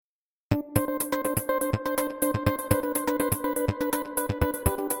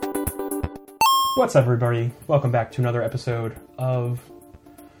What's up, everybody? Welcome back to another episode of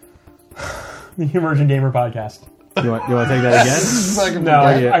the Emerging Gamer Podcast. You want to take that again? No,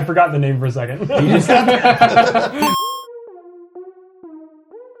 I forgot the name for a second.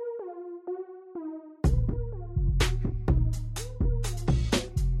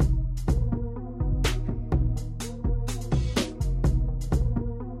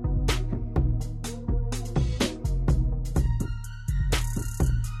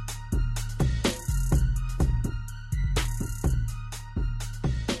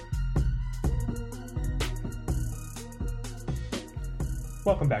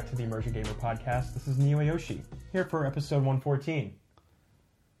 Welcome back to the Emerging Gamer Podcast. This is Neo Ayoshi, here for episode 114.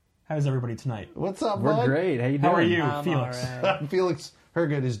 How is everybody tonight? What's up, We're bud? great. How you doing? How are you, I'm Felix? all right. Felix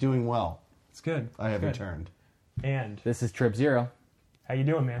Hergood is doing well. It's good. I have Good. returned. And This is Trip Zero. how you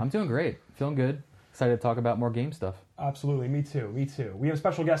doing, man? I'm doing great. Feeling good. Excited to talk about more game stuff. Absolutely, me too. We have a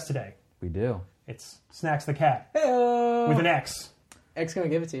special guest today. We do. It's Snacks the Cat, Heyo! with an X, X gonna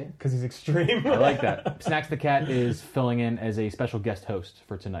give it to you. because he's extreme. I like that. Snacks the Cat is filling in as a special guest host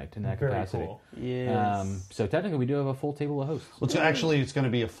for tonight in that Very capacity. cool. Yes. So technically, we do have a full table of hosts. Well, it's going to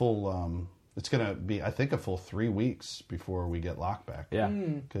be a full. It's going to be, I think, a full 3 weeks before we get Locke back. Yeah.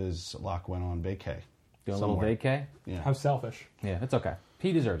 Because Locke went on vacay. Doing a little somewhere. vacay. Yeah. How selfish. Yeah, it's okay.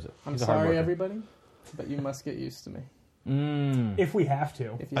 He deserves it. I'm He's a hard sorry, worker. everybody, but you must get used to me. If we have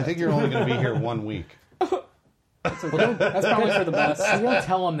to. If you I have think to. you're only going to be here 1 week. That's okay. That's probably for the best. You don't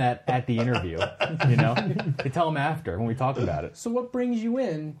tell him that at the interview, you know? You tell him after when we talk about it. So what brings you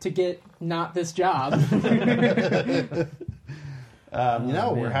in to get not this job?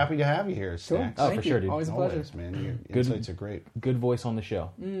 We're happy to have you here, Snacks. Oh, Thank for you. sure, dude. Always a pleasure. Always, man. Your Good. insights are great. Good voice on the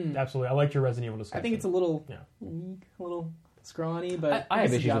show. Absolutely. I liked your Resident Evil discussion. I think it's a little Yeah. weak, a little scrawny, but I have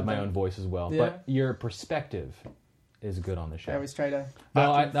gets the issues job with my done. own voice as well, Yeah. but your perspective is good on the show. I always try to.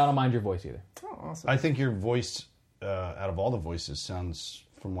 No, I don't mind your voice either. Oh, awesome. I think your voice, out of all the voices, sounds,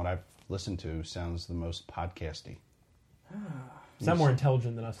 from what I've listened to, sounds the most podcasty. Sound more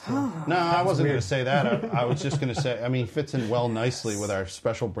intelligent than us. Too. No, I wasn't going to say that. I was just going to say, fits in well nicely with our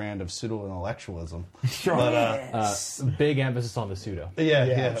special brand of pseudo-intellectualism. Sure. But, Big emphasis on the pseudo.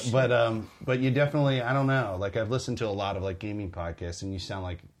 yeah. But you definitely, I don't know. Like, I've listened to a lot of, like, gaming podcasts, and you sound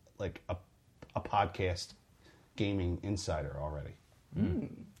like a podcast gaming insider already.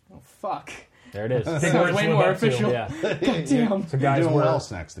 Oh, fuck. There it is. Big Sounds words way to more live up to. official. Yeah. Damn. So You're guys, doing we're, well,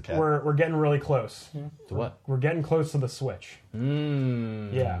 Snacks the Cat. we're getting really close. To what? We're getting close to the Switch.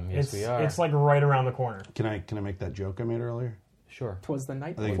 Yeah. Yes, we are. It's like right around the corner. Can I make that joke I made earlier? Sure. Twas the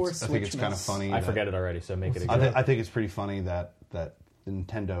night I think before it's, I think it's kind of Switchmas. funny. I that- forget it already, so make it I, again. I think it's pretty funny that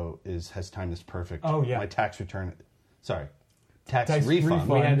Nintendo has timed this perfect. Oh, yeah. My tax return. Sorry. Tax Tax refund. refund.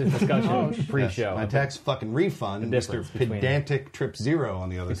 We had this discussion Yes, pre-show my tax fucking refund. The Mr. difference between- Pedantic Trip Zero on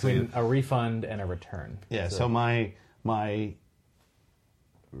the other between side. a refund and a return. Yeah, so my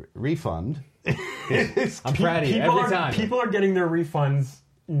refund. I'm proud of you every time. People are getting their refunds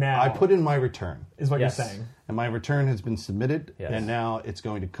now. I put in my return, is what Yes. you're saying. and my return has been submitted, Yes. and now it's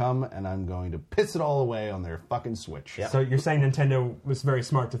going to come, and I'm going to piss it all away on their fucking Switch. Yep. So you're saying Nintendo was very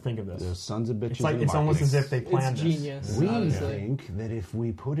smart to think of this. Those sons of bitches. It's like in it's almost marketing. as if they planned It's this. genius. We honestly. think that if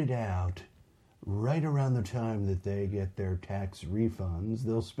we put it out right around the time that they get their tax refunds,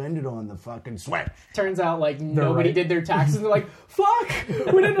 they'll spend it on the fucking Switch. Turns out, like, nobody right. did their taxes. And they're like, fuck!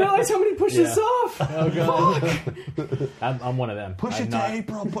 We didn't realize how many pushed us off! Oh god. I'm one of them. Push I'm it not- to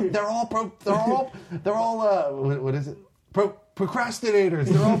April. They're all what is it? Procrastinators.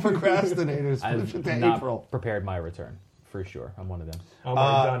 They're all procrastinators. Push it I've to not April. prepared my return for sure. I'm one of them. I'm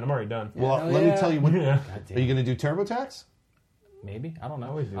already done. I'm already done. Well, Hell let me yeah. tell you what. Yeah. God damn. Are you going to do TurboTax? Maybe I don't know. I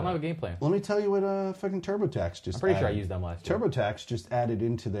Always do don't that. have a game plan. Let me tell you what fucking TurboTax just. I'm pretty sure I added. used them last year. TurboTax just added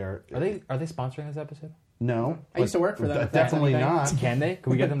into their. Are they sponsoring this episode? No, I used to work for them, if that's Definitely anything. not. Can they?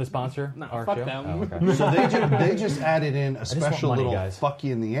 Can we get them to sponsor No, our fuck show? them. Oh, okay. So they just added in a want special money, little guys. fuck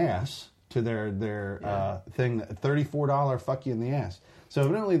you in the ass to their thing, $34 fuck you in the ass. So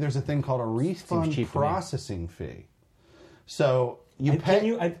evidently there's a thing called a refund cheap to me. processing fee. So you And pay.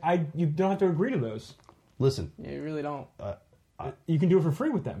 can you don't have to agree to those. Listen, Yeah, you really don't. You can do it for free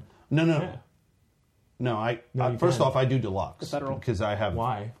with them. no. Yeah. No, you first can. off, I do deluxe The federal. because I have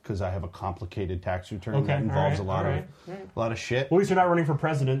Why? because I have a complicated tax return Okay, that involves all a lot right. of a lot of shit. Well, at least you're not running for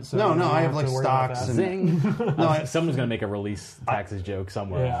president. So No, you no, don't I have, to like, worry about stocks that. and- Zing. No, I- Someone's gonna make a release taxes joke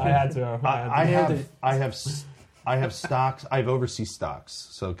somewhere. Yeah, I had to. I have stocks. I have overseas stocks,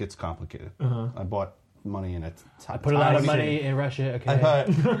 so it gets complicated. I bought money in it. I put a lot of money in Russia. Okay.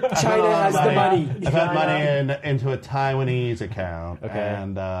 China has the money. I put money into a Taiwanese account. Okay.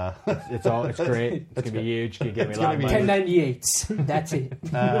 And It's great. It's gonna be huge. Can you give me a lot of money? 1098s. That's it.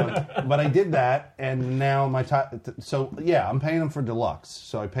 but I did that, and now my so yeah, I'm paying them for deluxe.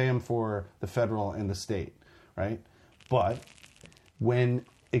 So I pay them for the federal and the state, right? But when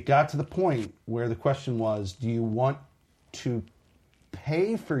it got to the point where the question was, do you want to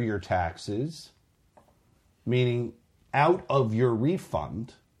pay for your taxes, meaning out of your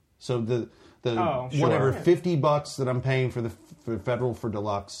refund? So the whatever $50 that I'm paying for the federal for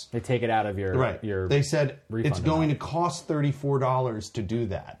deluxe, They take it out of your right? Your They said refund it's going to cost $34 to do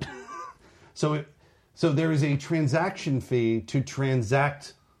that. So there is a transaction fee to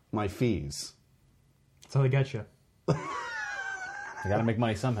transact my fees. That's how they get you. You got to make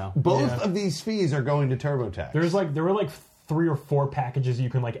money somehow. Both of these fees are going to TurboTax. There were like 3 or 4 packages you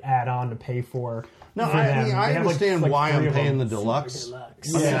can like add on to pay for. No, for I them. mean, I They have, understand like why 3 I'm of paying the them. deluxe.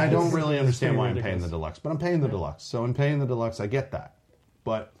 Deluxe. I mean, Yeah, I don't it's- really it's understand pretty why I'm paying ridiculous. the deluxe, but I'm paying the deluxe. So in paying the deluxe, I get that.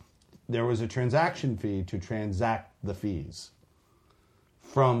 But there was a transaction fee to transact the fees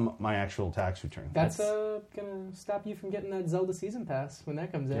from my actual tax return. That's gonna stop you from getting that Zelda season pass when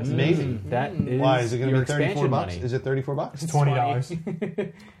that comes out. Maybe. That is Why is it going to your be $34? expansion money. Is it $34? It's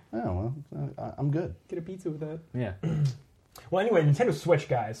 $20. Oh well, I'm good. Get a pizza with that. Yeah. Well, anyway, Nintendo Switch,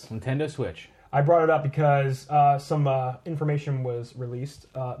 guys. Nintendo Switch. I brought it up because some information was released.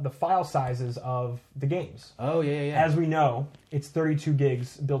 The file sizes of the games. Oh yeah. As we know, it's 32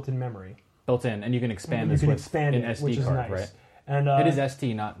 gigs built-in memory. Built in, and you can expand You this can with expand an it, SD which is card, nice. right? And It is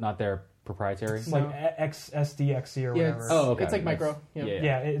ST, not their proprietary. it's like XSDXC or Yeah, whatever. it's, Oh, okay. it's like micro. Yeah.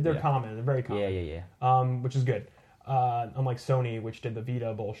 Yeah, they're Yeah. common. They're very common. Yeah. Which is good. Unlike Sony, which did the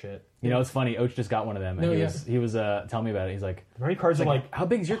Vita bullshit. You know, it's funny. Oach just got one of them, and No, he was telling me about it. He's like, Memory cards are like, how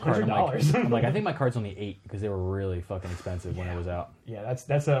big is your card? I'm $100. like, I think my card's only 8 because they were really fucking expensive when it was out. yeah,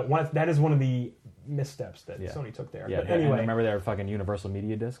 that is one of the missteps that Yeah. Sony took there. Yeah, But and anyway, remember their fucking Universal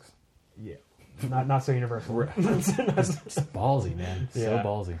Media discs? yeah, not so universal. Ballsy, man. So Yeah.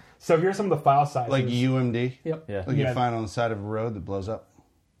 ballsy. So here's some of the file sizes. Like UMD, Yep. Yeah. like you Yeah. find on the side of a road that blows up.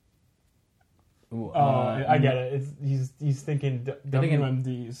 Ooh, I get it. He's thinking thinking-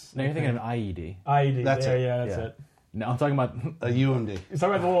 WMDs. No, you're thinking of an IED. IED. That's yeah, it. Yeah, that's Yeah. it. No, I'm talking about A UMD. He's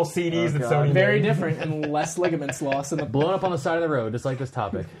talking about the little CDs that God. Sony Very made. different and less ligaments lost in the. blowing up on the side of the road, just like this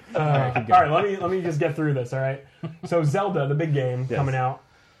topic. All right, let me just get through this. All right. So Zelda, the big game, Yes. coming out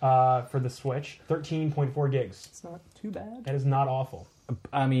for the Switch, 13.4 gigs. It's not too bad. That is not awful.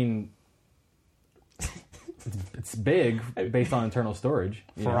 I mean, it's big based on internal storage.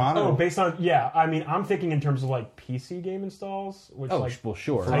 you For know? Honor, Oh, based on I mean, I'm thinking in terms of like PC game installs, which Oh, like well,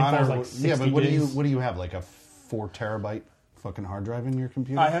 sure. For I thought it was Honor, like yeah, but 60 what gigs. do you have? Like a 4 terabyte fucking hard drive in your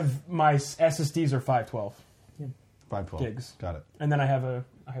computer? I have my SSDs are 512, 512 gigs. Got it. and then I have a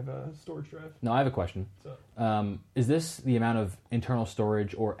storage drive. No, I have a question. So, Is this the amount of internal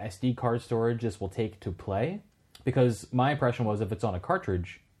storage or SD card storage this will take to play? Because my impression was if it's on a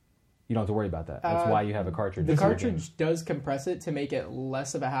cartridge, you don't have to worry about that. That's why you have a cartridge. The for your cartridge games. does compress it to make it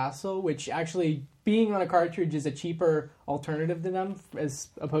less of a hassle, which actually being on a cartridge is a cheaper alternative to them as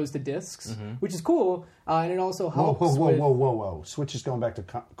opposed to discs, which is cool, and it also Whoa, helps. whoa, whoa, with, whoa, whoa, whoa. Switch is going back to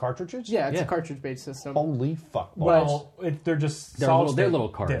cartridges? Yeah, it's Yeah. a cartridge-based system. Holy fuck. well, they're just They're solid they're state little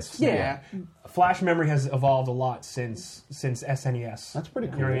cards. discs. Yeah, Flash memory has evolved a lot since SNES. That's pretty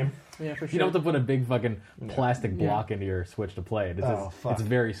You know what I cool. mean? yeah, for You sure. don't have to put a big fucking plastic block into your Switch to play it. It's, Oh, fuck. it's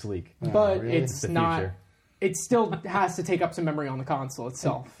very sleek. but really? it's the not. future. It still has to take up some memory on the console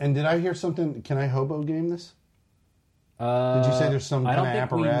itself. And did I hear something? Can I hobo game this? Did you say there's some I kind don't of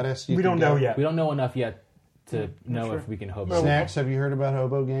think we- apparatus? We you don't can know get? yet. We don't know enough yet to know sure. if we can hope. Snacks, have you heard about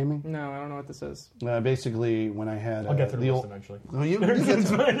hobo gaming? No, I don't know what this is. Basically, when I had I'll get through the the old, list eventually. well, you get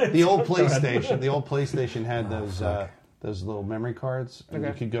to- the old PlayStation. The old PlayStation had those little memory cards, and you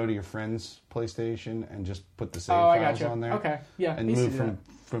Okay. could go to your friend's PlayStation and just put the save Oh, I files gotcha. on there. Okay, yeah, and I used to move do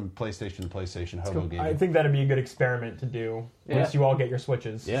from PlayStation to PlayStation hobo cool. gaming. I think that'd be a good experiment to do Yeah. once you all get your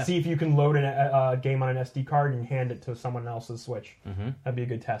Switches. Yeah. See if you can load a game on an SD card and hand it to someone else's Switch. That'd be a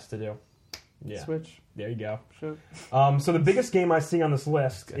good test to do. Yeah. Switch. There you go. Shit. So the biggest game I see on this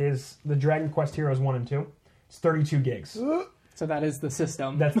list is the Dragon Quest Heroes 1 and 2. It's 32 gigs. So that is the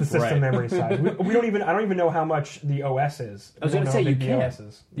system. That's the system Right. memory size. We don't even. I don't even know how much the OS is. I was We going don't to know say how you big the can't. OS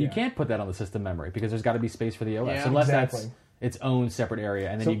is. You Yeah. can't put that on the system memory because there's got to be space for the OS Yeah, unless exactly. that's its own separate area,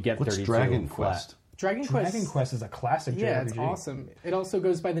 and then So you get What's 32 Dragon flat. Quest? Dragon Quest. Dragon Quest is a classic JRPG. Yeah, it's awesome. It also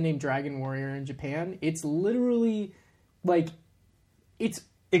goes by the name Dragon Warrior in Japan. It's literally like it's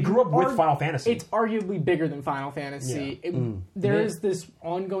It grew up with Arg- Final Fantasy. It's arguably bigger than Final Fantasy. There is this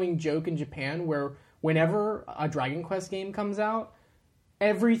ongoing joke in Japan where whenever a Dragon Quest game comes out,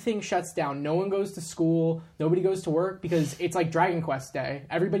 everything shuts down. No one goes to school. Nobody goes to work because it's like Dragon Quest Day.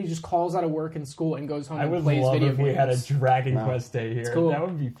 Everybody just calls out of work and school and goes home I and would plays love video if games. we had a Dragon Quest Day here. It's cool. That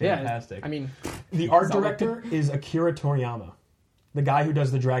would be fantastic. Yeah, I mean, the art Zelda. director is Akira Toriyama, the guy who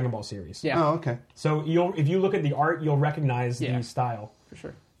does the Dragon Ball series. yeah, Oh, okay. So if you look at the art, you'll recognize Yeah. the style. for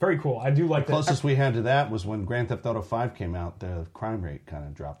sure. Very cool. I do like Closest we had to that was when Grand Theft Auto 5 came out. The crime rate kind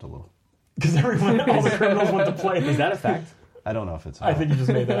of dropped a little. because all the criminals want to play. Is that a fact? I don't know if it's. I think you just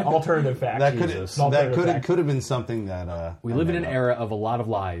made that alternative fact. that could Jesus. could have been something that. We live in an era of a lot of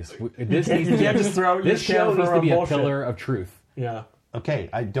lies. This can't- needs you to can't be, just throw- you this just can't show needs throw to be a bullshit. pillar of truth. Yeah. Okay,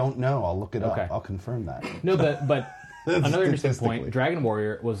 I don't know. I'll look it Okay. up. I'll confirm that. No, but another interesting Statistically. point: Dragon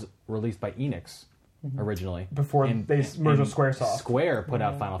Warrior was released by Enix originally Before they merged with Squaresoft. Square put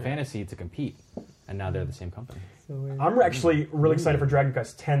out Final Fantasy to compete, and now they're the same company. I'm actually really excited for Dragon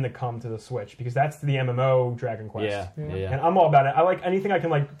Quest X to come to the Switch because that's the MMO Dragon Quest. Yeah. And I'm all about it. I like anything I can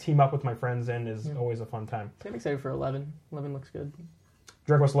like team up with my friends in is always a fun time. I'm excited for 11. 11 looks good.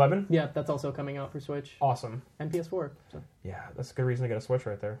 Dragon Quest 11, Yeah, that's also coming out for Switch awesome. and PS4. So. Yeah, that's a good reason to get a Switch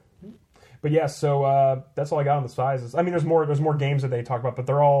right there. But yeah, so that's all I got on the sizes. I mean, there's more games that they talk about, but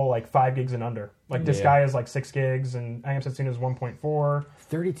they're all like 5 gigs and under. Like Disgaea is like 6 gigs, and I Am Setsuna is 1.4.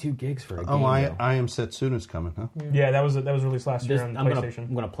 32 gigs for a game. Oh, though. I Am Setsuna's coming, huh? Yeah, that was released last year on I'm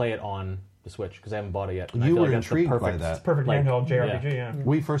PlayStation. gonna play it on the Switch because I haven't bought it yet. and I You feel were like that's the intrigued by perfect- that. It's perfect like, handheld JRPG. Yeah.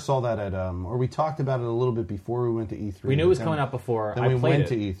 We first saw that at, or we talked about it a little bit before we went to E3. We knew it was Then- coming out before. Then I we played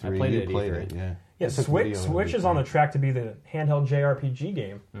went it. to E3. I played you it at played E3. it, yeah. Yeah, I took Switch video of Switch it. is on the track to be the handheld JRPG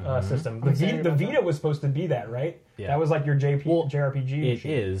game system. The excited about Vita was supposed to be that, right? Yeah. That was like your JRPG. It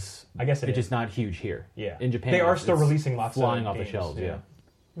machine. is. I guess it It's is. just not huge here. Yeah. In Japan, They are it's- still it's releasing lots of flying off the games, shelves. yeah.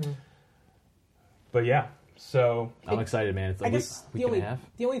 Yeah. But yeah, so I'm excited, man. It's a I guess week the and only a half.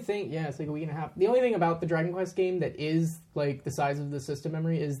 the only thing, yeah, it's like a week and a half. The only thing about the Dragon Quest game that is like the size of the system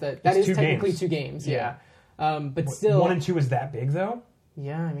memory is that It's is 2 technically games. 2 games. Yeah. Yeah, but still, 1 and 2 is that big though?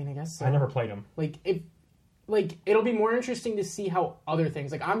 yeah. I mean, I guess so. I never played them. Like it'll be more interesting to see how other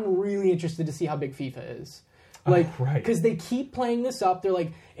things. Like I'm really interested to see how big FIFA is. Like, right. because they keep playing this up. They're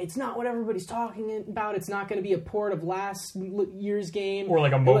like, it's not what everybody's talking about. It's not going to be a port of last year's game. Or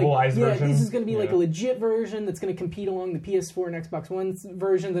like a They're mobilized version. Yeah, this is going to be like Yeah. a legit version that's going to compete along the PS4 and Xbox One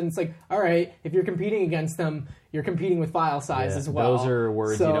versions. And it's like, all right, if you're competing against them, you're competing with file size Yeah, as well. those are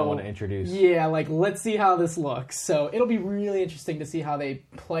words you don't want to introduce. Yeah, like, let's see how this looks. So it'll be really interesting to see how they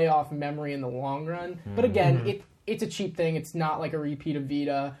play off memory in the long run. But again, it's a cheap thing. It's not like a repeat of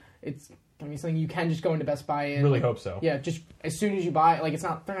Vita. It's going to be something you can just go into Best Buy and Really hope so. yeah, just as soon as you buy it, like they're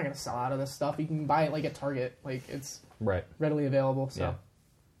not going to sell out of this stuff. You can buy it like at Target, like it's Right. readily available. So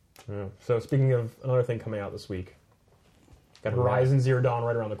Yeah. Yeah. So speaking of another thing coming out this week, got Horizon Zero Dawn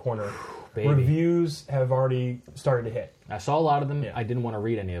right around the corner. Baby. Reviews have already started to hit. I saw a lot of them. Yeah. I didn't want to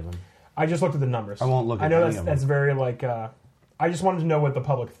read any of them. I just looked at the numbers. I won't look at I know any of that's them. very like. I just wanted to know what the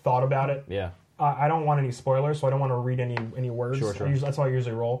public thought about it. Yeah. I don't want any spoilers, so I don't want to read any words. Sure. That's how I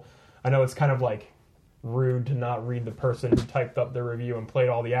usually roll. I know it's kind of like rude to not read the person who typed up the review and played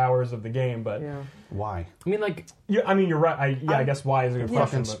all the hours of the game, but yeah. Why? I mean, like, I mean, you're right. I guess why is a good question.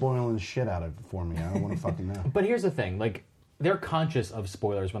 Fucking But spoiling the shit out of it for me. I don't want to fucking know. but here's the thing. Like, they're conscious of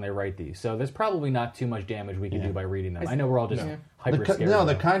spoilers when they write these, so there's probably not too much damage we can do by reading them. I know we're all just No. hyper scared. No, of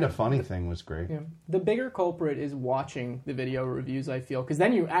the them. kind of funny thing was great. Yeah. The bigger culprit is watching the video reviews, I feel, because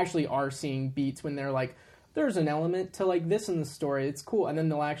then you actually are seeing beats when they're like, there's an element to like this in the story, it's cool, and then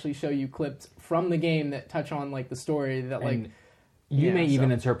they'll actually show you clips from the game that touch on like the story that like And you yeah, may even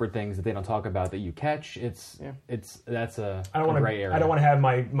so- interpret things that they don't talk about that you catch. That's a I don't want gray area. to. I don't want to have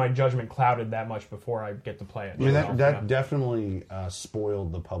my judgment clouded that much before I get to play it. I mean, So, that yeah. definitely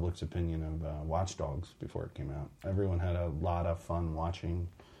spoiled the public's opinion of Watch Dogs before it came out. Everyone had a lot of fun watching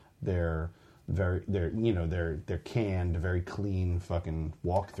their canned, very clean fucking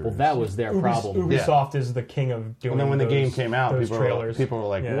walkthroughs. Well, that was their problem. Ubisoft is the king of doing. And then when the those- game came out, those people trailers. were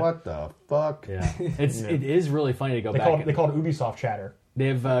like, Yeah. "What the fuck?" Yeah, it is really funny to go They back. called Ubisoft chatter. They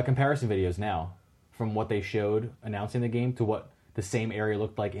have comparison videos now from what they showed announcing the game to what the same area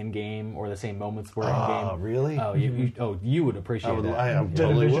looked like in game or the same moments were in game. Oh, really? Oh, you would appreciate that. I The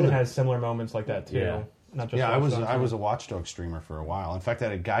totally Division would. has similar moments like that too. Yeah. Not just Yeah, Watch Dogs. I was a Watch Dogs streamer for a while. In fact, I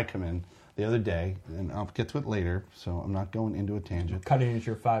had a guy come in the other day, and I'll get to it later, so I'm not going into a tangent. cutting into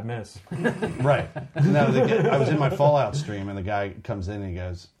your 5 minutes. Right. No, I was in my Fallout stream, and the guy comes in and he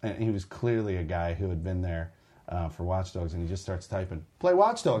goes, and he was clearly a guy who had been there for Watch Dogs, and he just starts typing, "Play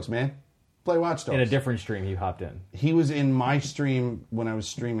Watch Dogs, man." Play Watch Dogs. In a different stream, you hopped in. He was in my stream when I was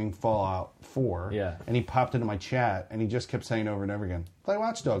streaming Fallout 4. Yeah. And he popped into my chat, and he just kept saying over and over again, play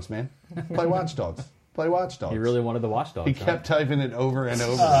Watch Dogs, man. Play Watch Dogs. Play Watch Dogs. He really wanted the Watch Dogs. He kept typing it over and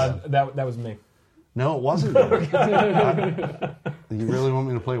over again. That was me. No, it wasn't. You really want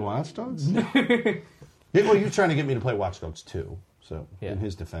me to play Watch Dogs? Yeah, well, you're trying to get me to play Watch Dogs 2. So, Yeah. in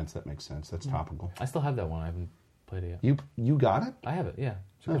his defense, that makes sense. That's topical. I still have that one. I haven't played it yet. You got it? I have it, yeah.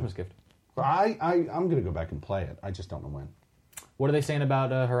 It's a Christmas gift. I'm going to go back and play it. I just don't know when. What are they saying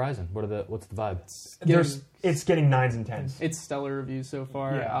about Horizon? What's the vibe? It's getting 9s and 10s. It's stellar reviews so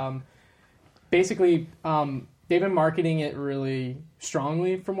far. Yeah. Basically, they've been marketing it really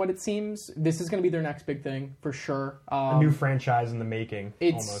strongly from what it seems. This is going to be their next big thing for sure. A new franchise in the making,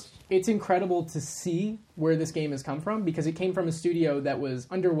 almost. It's incredible to see where this game has come from because it came from a studio that was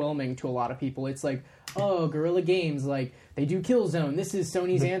underwhelming to a lot of people. It's like, oh, Guerrilla Games, like they do Killzone. This is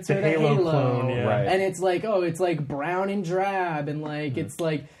Sony's answer to Halo. Clone, yeah. Right. And it's like, oh, it's like brown and drab, and like it's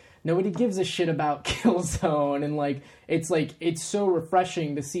like nobody gives a shit about Killzone, and it's so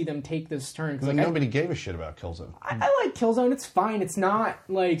refreshing to see them take this turn. 'Cause, Like, like, nobody gave a shit about Killzone. I like Killzone. It's fine. It's not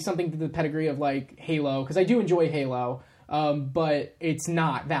like something to the pedigree of like Halo because I do enjoy Halo, but it's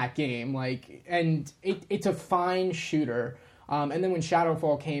not that game. Like, and it's a fine shooter. And then when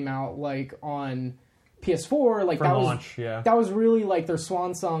Shadowfall came out, like on PS4, like For that launch, was yeah. that was really like their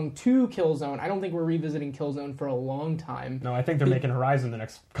swan song to Killzone. I don't think we're revisiting Killzone for a long time. No, I think they're making Horizon the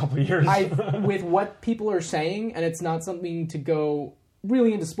next couple of years. With what people are saying, and it's not something to go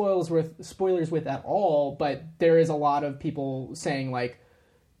really into spoilers with at all, but there is a lot of people saying like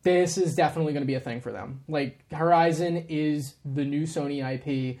this is definitely going to be a thing for them. Like Horizon is the new Sony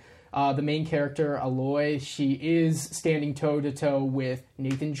IP. The main character, Aloy, she is standing toe-to-toe with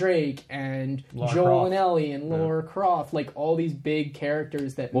Nathan Drake and Lara Joel Croft. and Ellie and Lara Croft, like all these big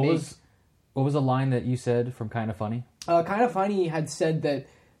characters that What make... was a line that you said from Kinda Funny? Kind of Funny had said that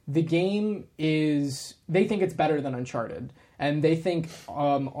the game is... They think it's better than Uncharted. And they think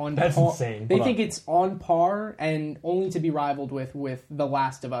That's insane. They Hold think on. it's on par and only to be rivaled with The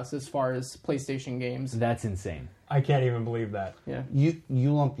Last of Us as far as PlayStation games. That's insane. I can't even believe that. Yeah. You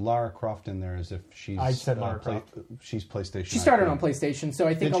lumped Lara Croft in there as if she's... I said Lara Croft. She's PlayStation. She started IP. on PlayStation, so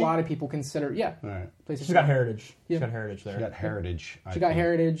I think Did a she? lot of people consider... Yeah. All right. PlayStation. She's got heritage. Yeah. She's got heritage there. She got Heritage. She got IP.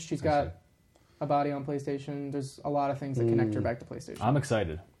 Heritage. She's I got see. a body on PlayStation. There's a lot of things that connect her back to PlayStation. I'm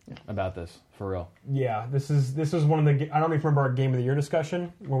excited about this, for real. Yeah, this is one of the. I don't even remember our Game of the Year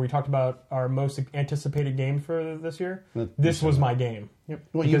discussion where we talked about our most anticipated game for this year. This was my game. Yep.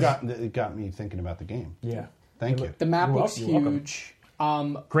 Well, it got me thinking about the game. Yeah. Thank you. The map You're looks welcome. You're welcome. huge.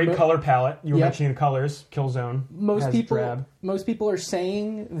 Great but color palette. You were Yep. mentioning the colors. Killzone. Most has people drab. are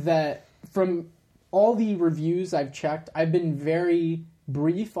saying that from all the reviews I've checked, I've been very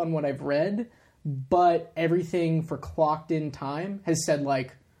brief on what I've read, but everything for clocked in time has said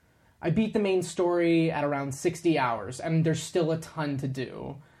like I beat the main story at around 60 hours and there's still a ton to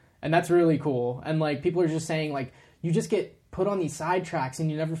do. And that's really cool. And like people are just saying like you just get put on these sidetracks and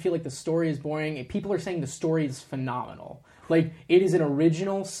you never feel like the story is boring. And people are saying the story is phenomenal. Like it is an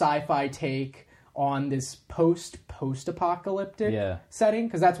original sci-fi take on this post-apocalyptic setting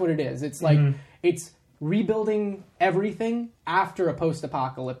because that's what it is. It's like it's rebuilding everything after a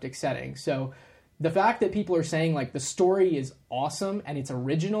post-apocalyptic setting. So the fact that people are saying like the story is awesome and it's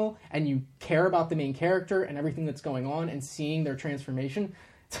original and you care about the main character and everything that's going on and seeing their transformation,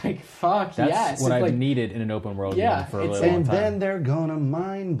 it's like fuck That's yes. what It's I've like, needed in an open world Yeah, game for a it's- really long And time. then they're gonna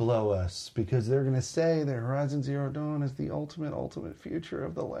mind blow us because they're gonna say that Horizon Zero Dawn is the ultimate future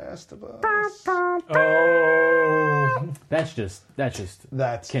of The Last of Us. Oh. That's just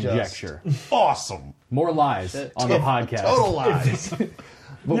That's conjecture. just awesome. More lies on the podcast. Total lies.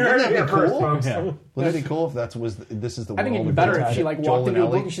 But You wouldn't heard it that here be first, cool? folks. Yeah. Wouldn't it be cool if this is the I think it'd world be of better if Joel she like and walked into a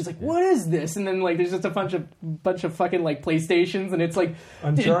Ellie? book and she's like, "What is this?" And then like there's just a bunch of fucking like PlayStations and it's like, did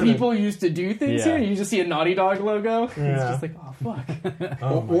Uncharted. people used to do things Yeah. here? And you just see a Naughty Dog logo. It's Yeah. just like, oh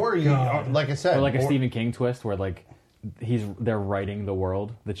fuck. Or you, like I said, Or like a Stephen King twist where like they're writing the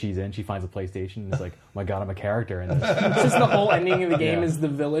world that she's in. She finds a PlayStation and it's like, oh my god, I'm a character in this. It's just the whole ending of the game Yeah. is The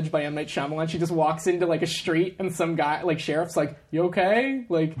Village by M. Night Shyamalan. She just walks into like a street and some guy, like sheriff's like, "You okay?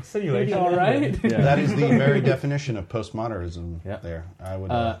 Like, Simulation. you all right?" Yeah. That is the very definition of postmodernism. Yeah. There, I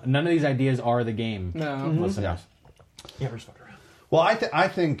would. None of these ideas are the game, No. listeners. Yeah, we're just fucking around. Well, I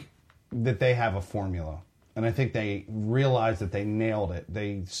think that they have a formula, and I think they realized that they nailed it.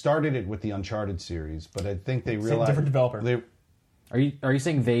 They started it with the Uncharted series, but I think they realized different developer. They, Are you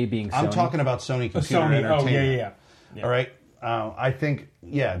saying they being Sony? I'm talking about Sony Computer Sony. Oh, Entertainment. yeah. All right. I think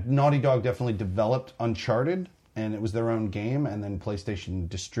Naughty Dog definitely developed Uncharted, and it was their own game, and then PlayStation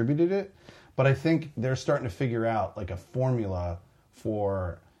distributed it. But I think they're starting to figure out like a formula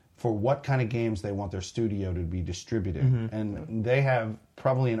for what kind of games they want their studio to be distributed. And they have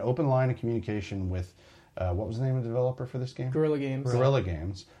probably an open line of communication with, what was the name of the developer for this game? Guerrilla Games. Guerrilla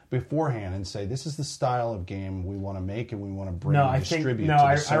Games beforehand, and say, this is the style of game we want to make and we want to bring and distribute to the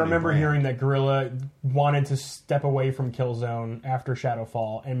Sony I remember brand. hearing that Guerrilla wanted to step away from Killzone after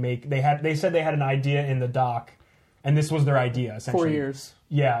Shadowfall and they said they had an idea in the dock, and this was their idea, essentially. 4 years.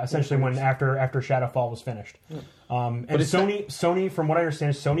 Yeah, essentially when after Shadowfall was finished. And Sony, from what I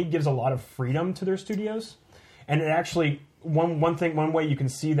understand, Sony gives a lot of freedom to their studios, and it actually one way you can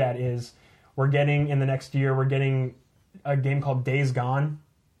see that is we're getting a game called Days Gone,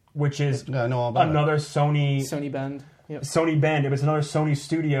 which is another Sony Bend. Yep. Sony Bend. It was another Sony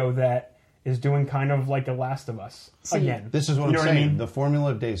studio that is doing kind of like The Last of Us again. This is what I'm saying. I mean? The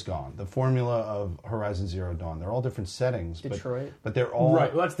formula of Days Gone, the formula of Horizon Zero Dawn, they're all different settings. Detroit. But they're all...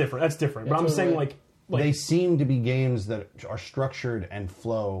 Right, well, that's different. But I'm saying like they seem to be games that are structured and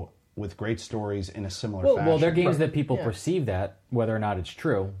flow with great stories in a similar fashion. Well, they're games that people perceive that, whether or not it's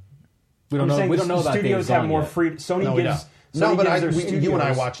true. We don't I'm know. saying We don't know about studios Days have Gone more yet. free. Sony No, gives. no, Sony but gives their studios, you and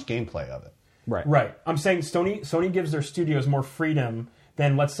I watched gameplay of it. Right. Right. I'm saying Sony gives their studios more freedom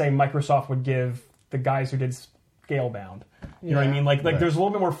than, let's say, Microsoft would give the guys who did Scalebound. You know what I mean? Like there's a little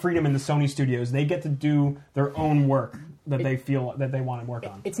bit more freedom in the Sony studios. They get to do their own work that they feel that they want to work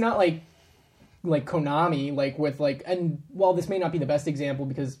on. It's not like Konami, like with like, and while this may not be the best example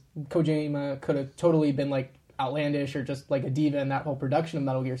because Kojima could have totally been like outlandish or just like a diva in that whole production of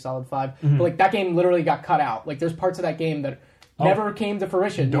Metal Gear Solid 5, but like that game literally got cut out. Like there's parts of that game that never came to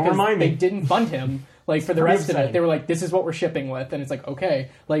fruition Don't because remind me. they didn't fund him. Like for the Pretty rest of it, upsetting. they were like, "This is what we're shipping with," and it's like, okay,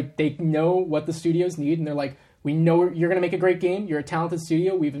 like they know what the studios need, and they're like, "We know you're going to make a great game. You're a talented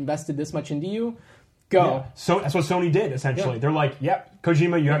studio. We've invested this much into you. Go." Yeah. So that's what Sony did essentially. Yeah. They're like, "Yep,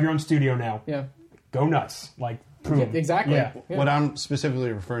 Kojima, you have your own studio now. Yeah, Go nuts!" Like, boom. yeah exactly. Yeah. Yeah. What I'm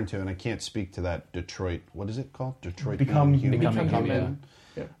specifically referring to, and I can't speak to that Detroit, what is it called? Detroit Become Human. Become Become Human.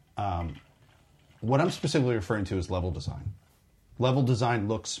 Human. What I'm specifically referring to is level design. Level design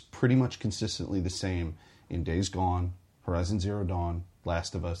looks pretty much consistently the same in Days Gone, Horizon Zero Dawn,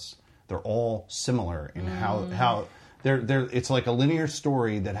 Last of Us. They're all similar in how they're it's like a linear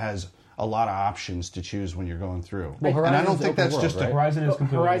story that has a lot of options to choose when you're going through. Well, and I don't Horizon's think open that's world, just right? Horizon is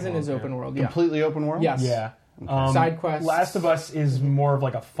completely Horizon is open world. Yeah. completely open world. Yes. Yeah. Side quests. Last of Us is more of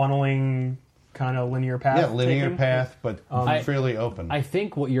like a funneling kind of linear path. Yeah, linear taken. path, but fairly open. I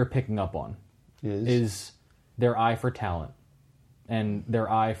think what you're picking up on is their eye for talent and their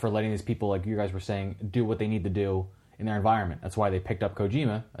eye for letting these people, like you guys were saying, do what they need to do in their environment. That's why they picked up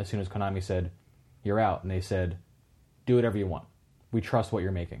Kojima as soon as Konami said, "You're out," and they said, "Do whatever you want. We trust what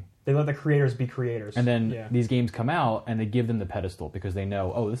you're making." They let the creators be creators. And then these games come out and they give them the pedestal because they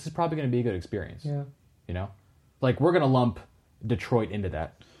know, oh, this is probably going to be a good experience. Yeah. You know, like we're going to lump Detroit into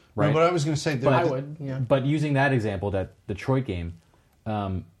that, right? No, but I was going to say, I would. Yeah. But using that example, that Detroit game,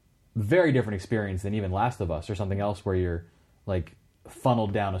 very different experience than even Last of Us or something else where you're like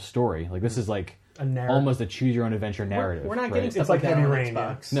funneled down a story. Like this is like A narrative. almost a choose your own adventure narrative. We're not right? getting stuff It's like that Heavy on Rain,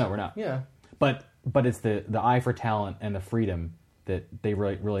 Xbox. No, we're not. Yeah. But it's the eye for talent and the freedom that they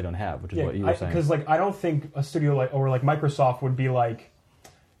really don't have, which is what you were saying. Because like I don't think a studio like Microsoft would be like,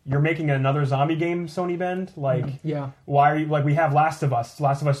 you're making another zombie game, Sony Bend. Like, Yeah. why are you like? We have Last of Us.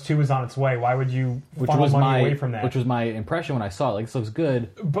 Last of Us 2 is on its way. Why would you funnel money away from that? Which was my impression when I saw it. Like, this looks good,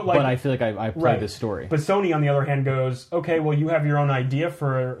 But, but, like- I feel like I played Right. this story. But Sony, on the other hand, goes, okay, well, you have your own idea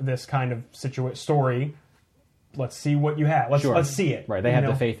for this kind of story. Let's see what you have. Let's see it. Right, they You have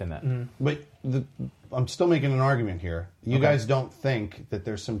know? the faith in that. But I'm still making an argument here. You guys don't think that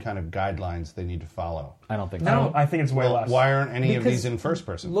there's some kind of guidelines they need to follow? I don't think I so. don't- I think it's way less. Why aren't any of Because these in first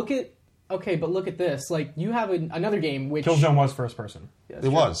person? Look at this. Like you have another game which Killzone was first person. It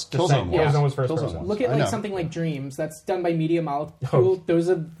was. Just saying, Killzone was. Killzone was first Killzone person. was. Look at I like know. something like Dreams that's done by Media Molecule.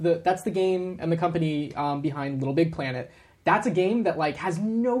 Oh. That's the game and the company behind Little Big Planet. That's a game that like has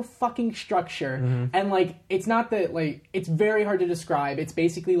no fucking structure and like it's not that like it's very hard to describe. It's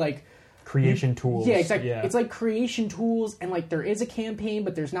basically like Creation tools. Yeah, exactly. Yeah. It's like creation tools, and like there is a campaign,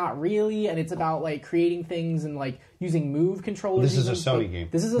 but there's not really, and it's about like creating things and like using move controllers. This is a even. Sony game.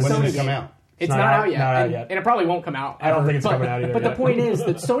 This is a When Sony did it come game. out? It's not out yet, Not out and, yet. and it probably won't come out. I don't ever. think it's But- coming out either But the yet. point is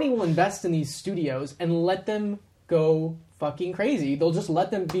that Sony will invest in these studios and let them go fucking crazy. They'll just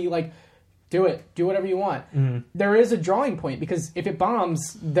let them be like, do it, do whatever you want. There is a drawing point because if it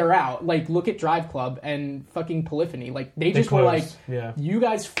bombs, they're out. Like look at Drive Club and fucking Polyphony. Like they just were like, closed. Yeah. you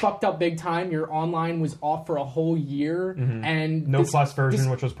guys fucked up big time. Your online was off for a whole year, and No this- plus version, this-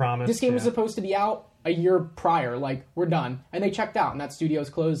 which was promised. This game was Yeah. supposed to be out a year prior, like, we're done. And they checked out, and that studio's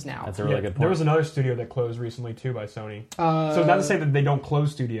closed now. That's a really good point. There was another studio that closed recently, too, by Sony. So not to say that they don't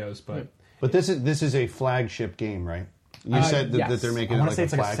close studios, but... But this is a flagship game, right? You said that, yes. that they're making I it want like to say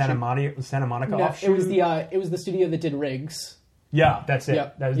it's like a Santa Monica No, offshoot. it was the studio that did Riggs. Yeah, that's it.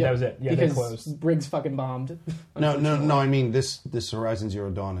 Yep, That was it. Yeah, because they closed. Riggs fucking bombed. No. I mean, this Horizon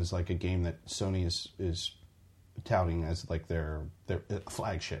Zero Dawn is like a game that Sony is touting as like their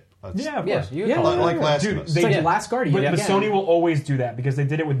flagship. Yeah, of Yeah, course. you Yeah. call it Like that. Last Dude, of Us. they It's like did. Last Guardian. But again. Sony will always do that because they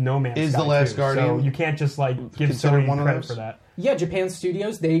did it with No Man's Is Sky The Last too. Guardian So you can't just like give considered Sony one of credit those? for that. Yeah, Japan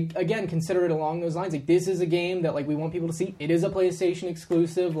Studios, they, again, consider it along those lines. Like, this is a game that, like, we want people to see. It is a PlayStation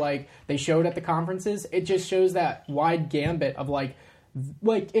exclusive. Like, they showed at the conferences. It just shows that wide gambit of, like,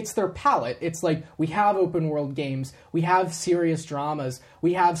 it's their palette. It's like, we have open world games. We have serious dramas.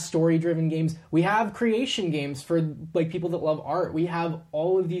 We have story-driven games. We have creation games for, like, people that love art. We have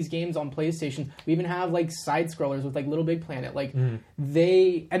all of these games on PlayStation. We even have, like, side-scrollers with, like, Little Big Planet. Like,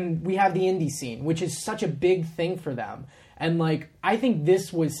 and we have the indie scene, which is such a big thing for them. And, like, I think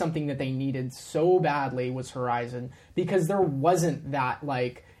this was something that they needed so badly was Horizon, because there wasn't that,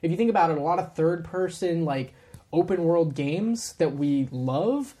 like, if you think about it, a lot of third-person, like, open-world games that we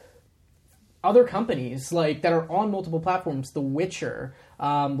love, other companies, like, that are on multiple platforms, The Witcher,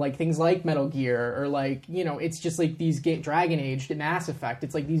 like, things like Metal Gear, or, like, you know, it's just, like, these Dragon Age, Mass Effect,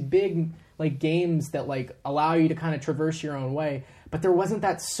 it's, like, these big, like, games that, like, allow you to kind of traverse your own way. But there wasn't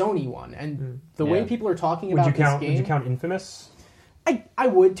that Sony one, and the way people are talking about this game... Would you count Infamous? I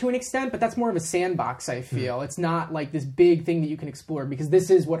would to an extent, but that's more of a sandbox, I feel. It's not like this big thing that you can explore, because this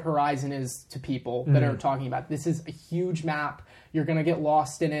is what Horizon is to people that are talking about. This is a huge map. You're going to get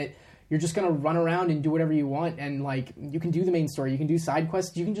lost in it. You're just going to run around and do whatever you want, and like you can do the main story. You can do side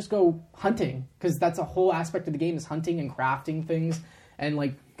quests. You can just go hunting, because that's a whole aspect of the game is hunting and crafting things and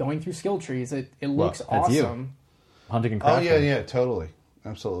like going through skill trees. It looks that's awesome. you. Hunting and crafting. Oh yeah, totally,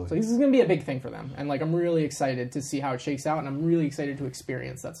 absolutely. So this is going to be a big thing for them, and like I'm really excited to see how it shakes out, and I'm really excited to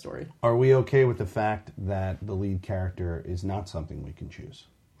experience that story. Are we okay with the fact that the lead character is not something we can choose?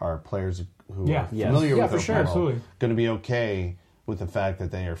 Are players who Yeah. are familiar Yeah, with for open sure. world Absolutely. going to be okay with the fact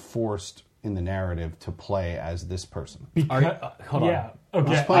that they are forced in the narrative to play as this person? Hold on. Yeah.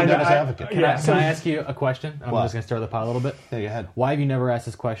 Okay. Just playing devil's advocate. Can I ask you a question? I'm What? just going to stir the pot a little bit. Yeah, go ahead. Why have you never asked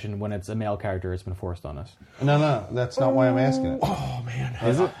this question when it's a male character that's been forced on us? No, that's not why I'm asking it. Oh man.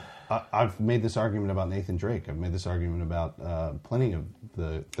 Is it? I've made this argument about Nathan Drake. I've made this argument about plenty of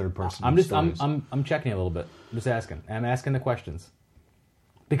the third person. I'm stories. checking a little bit. I'm just asking. I'm asking the questions.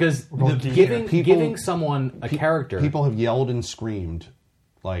 Because going deep giving someone a character... People have yelled and screamed,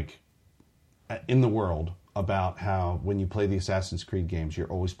 like, in the world about how when you play the Assassin's Creed games, you're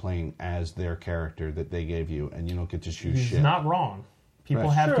always playing as their character that they gave you, and you don't get to choose He's shit. not wrong. People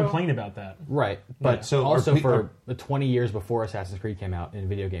Right. have True. complained about that. Right, but Yeah. So are also pe- for the 20 years before Assassin's Creed came out in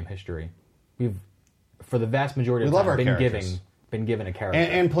video game history, we've, for the vast majority of We love time, our characters. been given a character.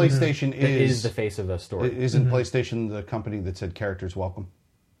 And PlayStation that is is the face of the story. Isn't PlayStation the company that said "characters welcome"?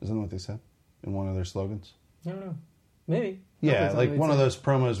 Isn't that what they said in one of their slogans? I don't know. Maybe. Yeah, Hopefully like something one of that's- those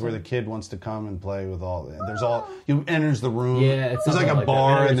promos where the kid wants to come and play with all. There's all you enters the room. Yeah, it's there's like something a like that. I know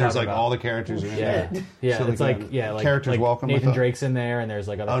bar what and you're there's talking like about. all the characters are in yeah, there. yeah, So it's like characters welcome. I Nathan thought. Drake's in there, and there's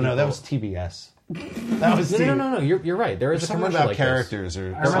like other. Oh no, people. that was TBS. That was No. You're right. There is There's a something commercial about like characters. This.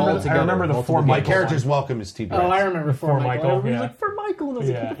 Or I remember, all together, I remember the multiple four games. My Michael character's welcome is TBS. Oh, I remember For Michael, Everybody was yeah. like, for Michael. And I was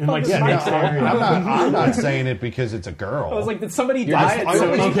Yeah, like, and like Yeah, Snake's no, there. I'm not saying it because it's a girl. I was like, did somebody You're die just- at I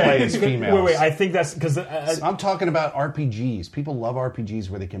always Sony? play as females. Wait. I think that's because. I'm talking about RPGs. People love RPGs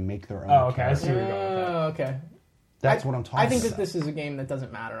where they can make their own. Oh, okay. I see character. where you're going with that. Okay. That's what I'm talking about. I think that this is a game that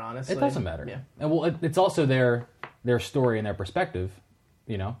doesn't matter, honestly. It doesn't matter. Yeah. And well, it's also their story and their perspective,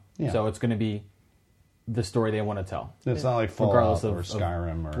 you know. Yeah. So it's going to be the story they want to tell. It's not like Regardless Fallout or of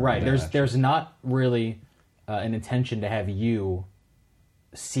Skyrim or Right. Yeah, There's not really an intention to have you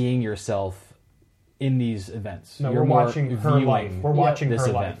seeing yourself in these events. No, You're we're more watching her viewing life. We're watching this her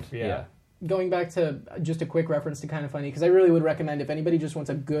event. life. Yeah. Going back to just a quick reference to Kind of Funny, because I really would recommend if anybody just wants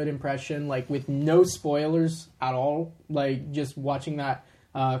a good impression, like with no spoilers at all, like just watching that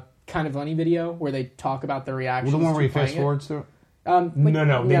Kind of Funny video where they talk about their reactions. Well, the one where to he fast playing it. forwards through it? No.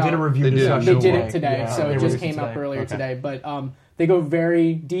 They did a review. They did. discussion, They They did like, it today, yeah, so they it just released came up today. earlier Okay. today. But they go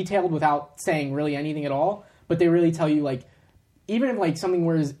very detailed without saying really anything at all. But they really tell you, like, even if like something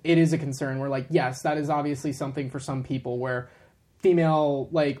where it is a concern, where like yes, that is obviously something for some people where female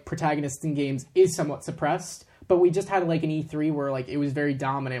like protagonists in games is somewhat suppressed. But we just had like an E3 where like it was very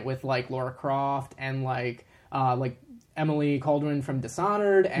dominant with like Lara Croft and like Emily Calderon from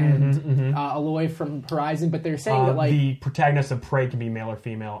Dishonored and Aloy from Horizon, but they're saying that like the protagonist of Prey can be male or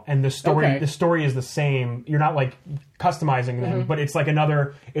female, and the story is the same. You're not like customizing them, but it's like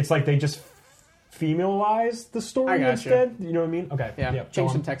it's like they just femalize the story instead. You know what I mean? Okay. Yeah.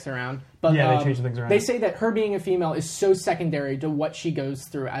 Change some text around. But yeah, they change some things around. They say that her being a female is so secondary to what she goes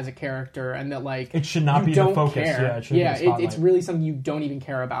through as a character, and that like it should not be the focus. Care. Yeah, it's really something you don't even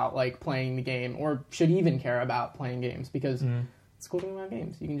care about, like playing the game, or should even care about playing games, because it's cool thing about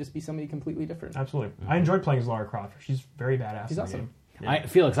games. You can just be somebody completely different. Absolutely. I enjoyed playing as Lara Croft. She's very badass. She's in awesome. The game. Yeah.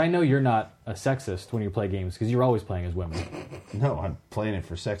 Felix, I know you're not a sexist when you play games because you're always playing as women. No, I'm playing it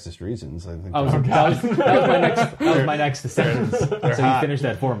for sexist reasons. I think that was my next sentence. So you finished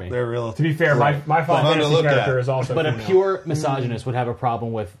that for me. They're real. To be fair, my Final Fantasy character is also But female. A pure misogynist would have a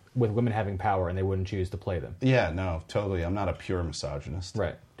problem with women having power, and they wouldn't choose to play them. Yeah, no, totally. I'm not a pure misogynist.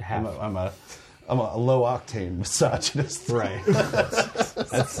 Right. I'm a low octane misogynist. Right.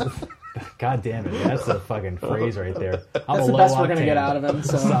 That's God damn it! That's a fucking phrase right there. That's the best we're gonna get out of him.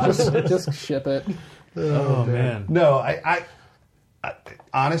 So just ship it. Oh man. No, I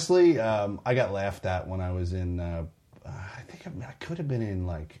honestly, I got laughed at when I was in. I think I could have been in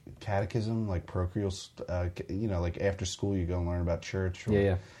like catechism, like parochial. Like after school, you go and learn about church.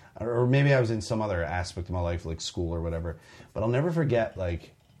 Or, Or maybe I was in some other aspect of my life, like school or whatever. But I'll never forget.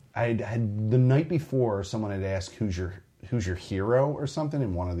 Like I had the night before, someone had asked, "Who's your hero?" or something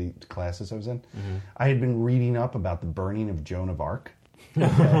in one of the classes I was in. I had been reading up about the burning of Joan of Arc.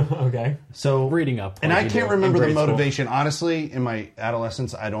 Okay. So reading up, and I can't remember the motivation. Honestly, in my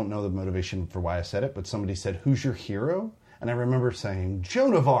adolescence, I don't know the motivation for why I said it. But somebody said, "Who's your hero?" And I remember saying,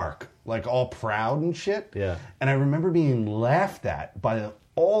 "Joan of Arc," like all proud and shit. Yeah. And I remember being laughed at by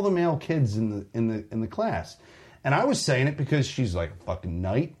all the male kids in the class. And I was saying it because she's like a fucking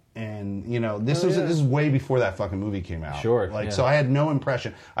knight. And this is way before that fucking movie came out. Sure. So I had no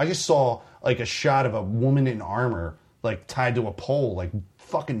impression. I just saw like a shot of a woman in armor like tied to a pole, like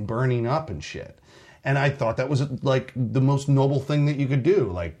fucking burning up and shit. And I thought that was like the most noble thing that you could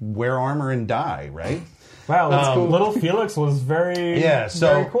do, like wear armor and die, right? Wow, that's cool. Little Felix was very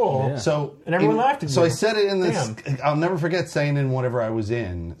cool. Yeah. So and everyone laughed at you. So I said it in this. I'll never forget saying in whatever I was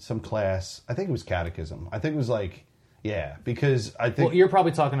in, some class. I think it was catechism. I think it was like. Yeah, because I think... Well, you're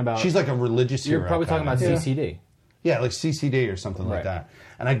probably talking about... She's like a religious hero. You're probably talking about CCD. Yeah, like CCD or something like that.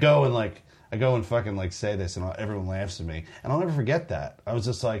 And I go and fucking like say this and everyone laughs at me. And I'll never forget that. I was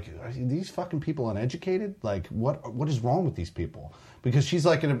just like, are these fucking people uneducated? Like, what is wrong with these people? Because she's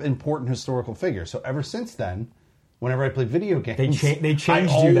like an important historical figure. So ever since then, whenever I play video games, they changed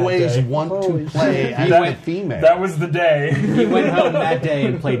I you that always day. want to play as a female. That was the day. He went home that day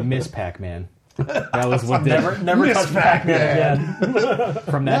and played Miss Pac-Man. That was what never touched Pac-Man again.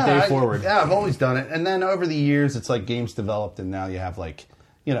 From that day forward. Yeah, I've always done it. And then over the years, it's like games developed, and now you have like,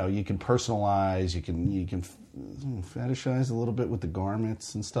 you can personalize, you can fetishize a little bit with the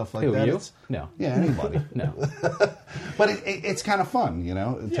garments and stuff like that. You? No. Yeah, anybody. No. But it's kind of fun, to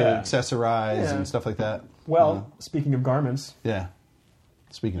accessorize and stuff like that. Well, speaking of garments. Yeah.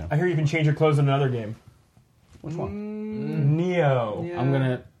 Speaking of. I hear you can change your clothes in another game. Which one? Neo. Yeah. I'm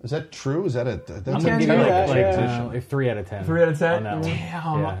gonna. Is that true? Is that a? I'm gonna give you like 3 out of 10. 3 out of 10. On that one.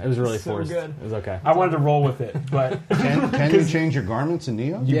 Damn. Yeah, it was really so forced. good. It was okay. I wanted to roll with it, but Can you change your garments in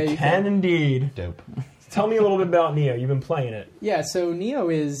Neo? you can indeed. Dope. Tell me a little bit about Neo. You've been playing it. Yeah. So Neo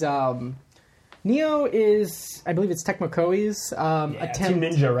is. I believe it's Tecmo Koei's attempt. Team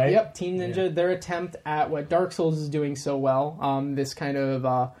Ninja, right? Yep, Team Ninja. Yeah. Their attempt at what Dark Souls is doing so well. This kind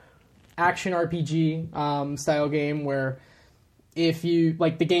of action RPG style game where if you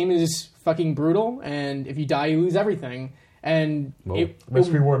the game is fucking brutal, and if you die, you lose everything. And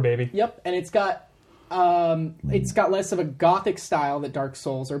risk reward, baby. Yep, and it's got less of a gothic style that Dark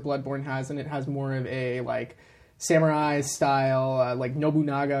Souls or Bloodborne has, and it has more of a samurai style, like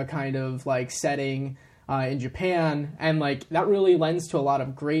Nobunaga kind of setting in Japan, and that really lends to a lot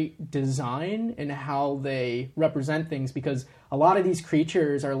of great design in how they represent things, because a lot of these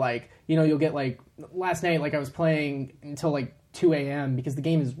creatures are you'll get last night I was playing until 2 a.m. because the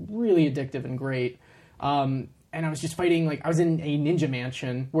game is really addictive and great, and I was just fighting I was in a ninja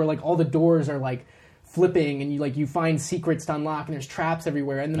mansion where all the doors are flipping, and you find secrets to unlock, and there's traps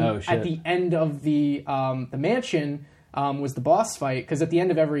everywhere. And then at the end of the mansion was the boss fight, because at the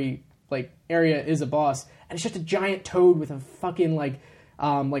end of every area is a boss, and it's just a giant toad with a fucking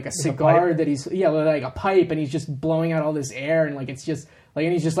a cigar that he's a pipe, and he's just blowing out all this air, and it's just Like,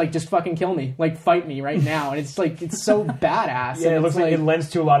 and he's just like, just fucking kill me, like fight me right now, and it's like it's so badass. Yeah, and it looks like it lends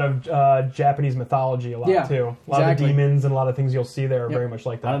to a lot of Japanese mythology, a lot too. A lot of the demons and a lot of things you'll see there are very much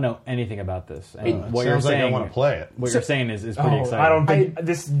like that. I don't know anything about this. And what sounds you're like saying, I want to play it. What you're saying is pretty exciting. I don't think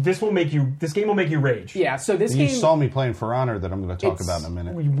this game will make you rage. Yeah, so this You game saw me playing For Honor that I'm going to talk about in a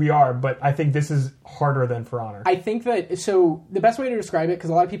minute. We are, but I think this is harder than For Honor. I think that, so the best way to describe it, because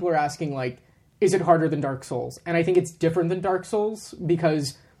a lot of people are asking, like, is it harder than Dark Souls? And I think it's different than Dark Souls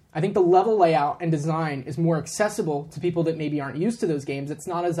because I think the level layout and design is more accessible to people that maybe aren't used to those games. It's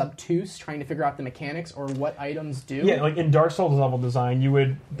not as obtuse trying to figure out the mechanics or what items do. Yeah, like in Dark Souls level design, you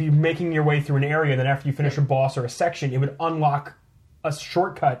would be making your way through an area, then after you finish a boss or a section, it would unlock a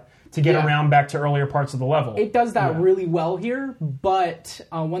shortcut to get around back to earlier parts of the level. It does that really well here, but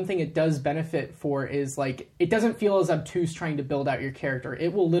one thing it does benefit for is, like, it doesn't feel as obtuse trying to build out your character.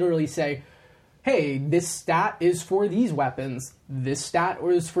 It will literally say, hey, this stat is for these weapons, this stat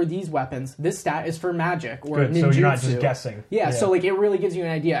is for these weapons, this stat is for magic or ninjutsu. So you're not just guessing. Yeah, so like it really gives you an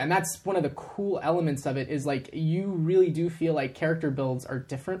idea, and that's one of the cool elements of it is like you really do feel like character builds are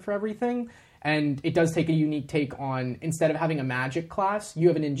different for everything, and it does take a unique take on, instead of having a magic class, you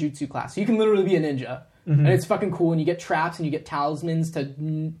have an ninjutsu class. So you can literally be a ninja, and it's fucking cool, and you get traps and you get talismans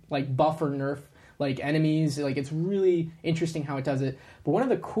to like buff or nerf like enemies. Like, it's really interesting how it does it. But one of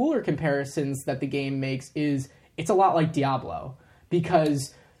the cooler comparisons that the game makes is it's a lot like Diablo,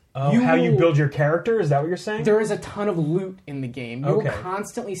 because how you build your character, is that what you're saying? There is a ton of loot in the game. You will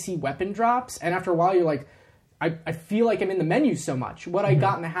constantly see weapon drops, and after a while you're like, I feel like I'm in the menu so much. What I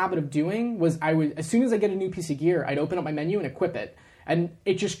got in the habit of doing was as soon as I get a new piece of gear, I'd open up my menu and equip it. And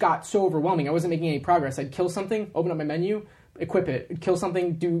it just got so overwhelming. I wasn't making any progress. I'd kill something, open up my menu, equip it, kill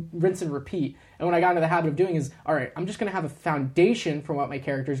something, do rinse and repeat. And what I got into the habit of doing is, all right, I'm just going to have a foundation for what my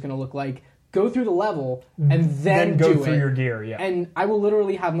character is going to look like, go through the level, and then go do through it. your gear, yeah. And I will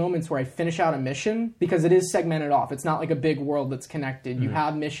literally have moments where I finish out a mission, because it is segmented off. It's not like a big world that's connected. You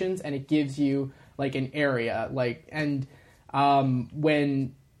have missions, and it gives you like an area. And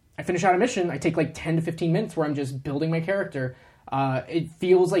when I finish out a mission, I take like 10 to 15 minutes where I'm just building my character. It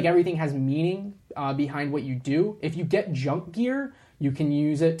feels like everything has meaning behind what you do. If you get junk gear, you can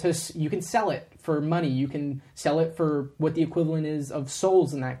use it you can sell it for money. You can sell it for what the equivalent is of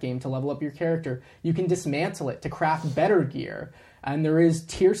souls in that game to level up your character. You can dismantle it to craft better gear. And there is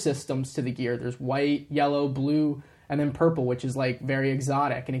tier systems to the gear. There's white, yellow, blue, and then purple, which is like very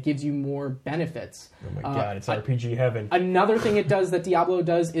exotic, and it gives you more benefits. Oh my god, it's RPG heaven. Another thing it does that Diablo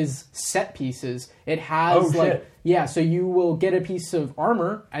does is set pieces. It has so you will get a piece of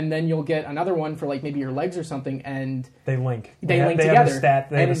armor, and then you'll get another one for like maybe your legs or something, and they link. They link together. Have a stat,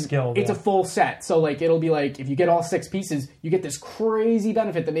 they have a skill. It's a full set. So like it'll be like if you get all 6 pieces, you get this crazy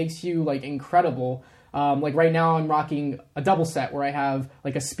benefit that makes you like incredible. Like right now I'm rocking a double set where I have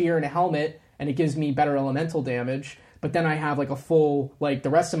like a spear and a helmet, and it gives me better elemental damage. But then I have like a full, like the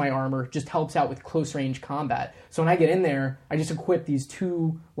rest of my armor just helps out with close range combat. So when I get in there, I just equip these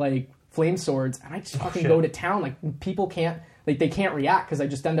 2 like flame swords, and I just fucking go to town. Like people can't, like they can't react because I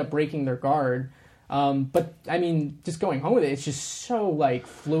just end up breaking their guard. But I mean, just going home with it, it's just so like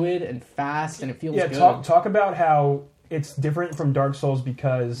fluid and fast, and it feels good. Talk about how it's different from Dark Souls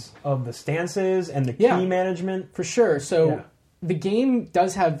because of the stances and the key management. For sure. So the game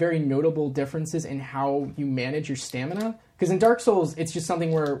does have very notable differences in how you manage your stamina. Because in Dark Souls, it's just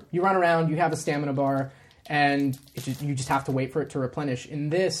something where you run around, you have a stamina bar, and you just have to wait for it to replenish. In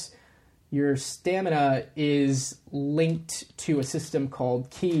this, your stamina is linked to a system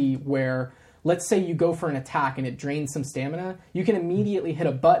called Ki, where let's say you go for an attack and it drains some stamina, you can immediately hit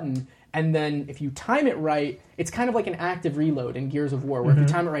a button, and then if you time it right, it's kind of like an active reload in Gears of War, where if you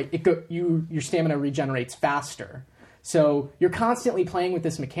time it right, your stamina regenerates faster. So you're constantly playing with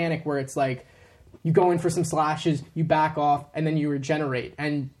this mechanic where it's like you go in for some slashes, you back off, and then you regenerate.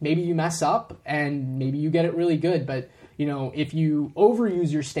 And maybe you mess up, and maybe you get it really good. But, you know, if you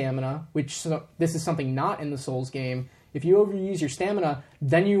overuse your stamina, which this is something not in the Souls game, if you overuse your stamina,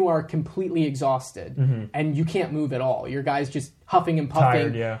 then you are completely exhausted, and you can't move at all. Your guy's just huffing and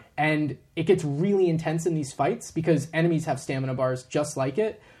puffing. Tired, and it gets really intense in these fights because enemies have stamina bars just like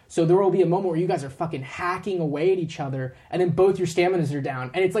it. So there will be a moment where you guys are fucking hacking away at each other, and then both your staminas are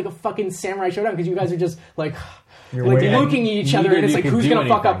down. And it's like a fucking samurai showdown because you guys are just like looking at each other, and it's like, who's going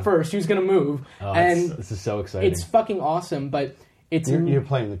to fuck up first? Who's going to move? Oh, and this is so exciting. It's fucking awesome, but it's... You're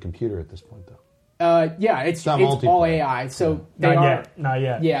playing the computer at this point, though. It's all AI. So not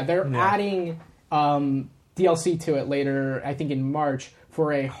yet. Yeah, they're adding DLC to it later, I think in March,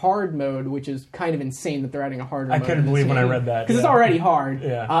 for a hard mode, which is kind of insane that they're adding a harder mode. I couldn't believe when I read that. Because it's already hard.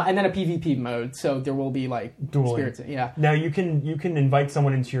 Yeah. And then a PvP mode, so there will be like dueling. spirits. Yeah. Now you can invite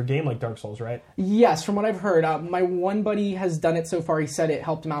someone into your game like Dark Souls, right? Yes, from what I've heard. My one buddy has done it so far. He said it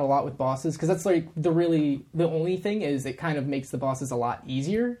helped him out a lot with bosses, because that's like the only thing is it kind of makes the bosses a lot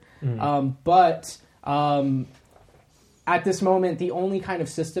easier. But at this moment, the only kind of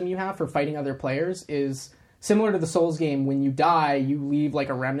system you have for fighting other players is similar to the Souls game. When you die, you leave like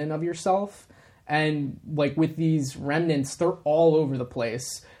a remnant of yourself, and like with these remnants, they're all over the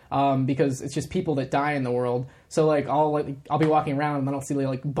place because it's just people that die in the world. So like I'll be walking around and then I'll see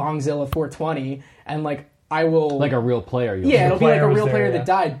like Bongzilla 420, and like I will like a real player. It'll be like a real player that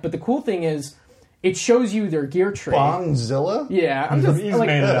died. But the cool thing is, it shows you their gear tree. Bongzilla? Yeah, I'm just He's like,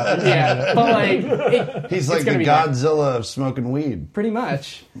 made it up. yeah, but like He's like the Godzilla of smoking weed. pretty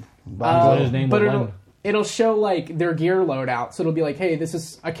much. His name But will lend. it'll show like their gear loadout. So it'll be like, hey, this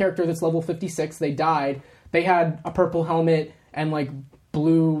is a character that's level 56. They died. They had a purple helmet and like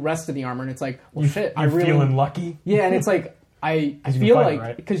blue rest of the armor, and it's like, well, shit, I really feeling lucky. Yeah, and it's like I you can feel fight, like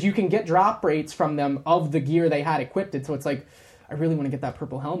right? because you can get drop rates from them of the gear they had equipped. So it's like, I really want to get that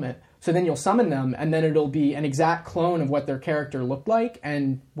purple helmet. So then you'll summon them, and then it'll be an exact clone of what their character looked like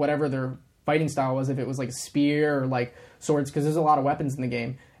and whatever their fighting style was, if it was like a spear or like swords, because there's a lot of weapons in the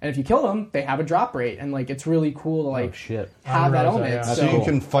game. And if you kill them, they have a drop rate, and like it's really cool to like shit. have that I realize element. that, yeah. So So you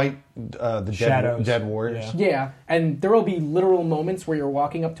can fight the Shadows. dead warriors. Yeah. yeah, and there will be literal moments where you're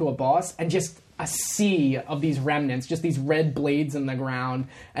walking up to a boss and just a sea of these remnants, just these red blades in the ground,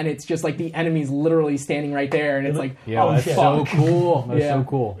 and it's just like the enemy's literally standing right there, and it's like, Yeah, oh that's shit. so cool. That's Yeah. so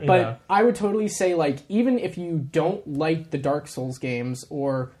cool. But Yeah. I would totally say, like, even if you don't like the Dark Souls games,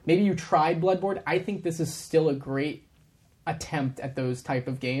 or maybe you tried Bloodborne, I think this is still a great attempt at those type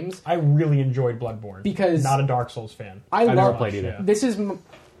of games. I really enjoyed Bloodborne Because not a Dark Souls fan. I never love played either. This is,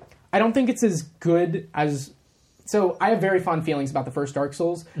 I don't think it's as good as. So I have very fond feelings about the first Dark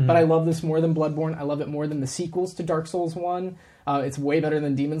Souls, but I love this more than Bloodborne. I love it more than the sequels to Dark Souls 1. It's way better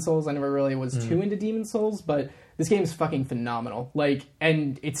than Demon Souls. I never really was too into Demon Souls, but this game is fucking phenomenal. Like,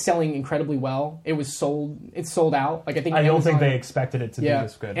 and it's selling incredibly well. It's sold out. Like, I think I don't think Amazon- they expected it to be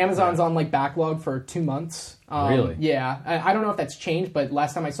this good. Amazon's on like backlog for 2 months. Really? Yeah. I don't know if that's changed, but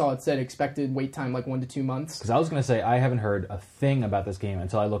last time I saw it said expected wait time like 1 to 2 months. Because I was going to say, I haven't heard a thing about this game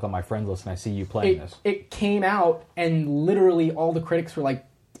until I look on my friends list and I see you playing this. It came out and literally all the critics were like,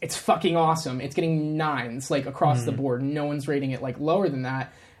 it's fucking awesome. It's getting 9s like across the board. No one's rating it like lower than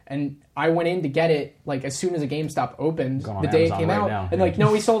that. And I went in to get it like as soon as a GameStop opened Going on the day Amazon it came right out, now. and like,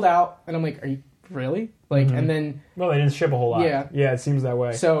 no, we sold out. And I'm like, are you really? Like, and then Well, they didn't ship a whole lot. Yeah. Yeah, it seems that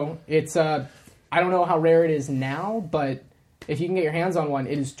way. so it's I don't know how rare it is now, but if you can get your hands on one,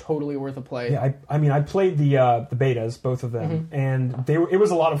 it is totally worth a play. Yeah, I mean, I played the betas, both of them, and it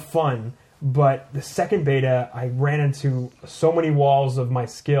was a lot of fun. But the second beta, I ran into so many walls of my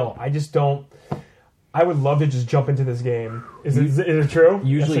skill. I just don't. I would love to just jump into this game. Is it true?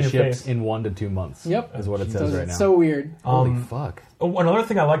 Usually That's in your ships face. in 1 to 2 months. Yep. Is what it So says right it's now. so weird. Holy fuck. Oh, another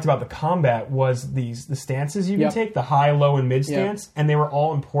thing I liked about the combat was the stances you can Yep. take, the high, low, and mid Yeah. stance, and they were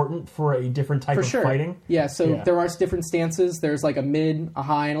all important for a different type For of sure. fighting. Yeah, so Yeah. there are different stances. There's like a mid, a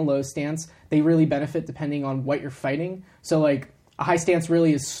high, and a low stance. They really benefit depending on what you're fighting. So like a high stance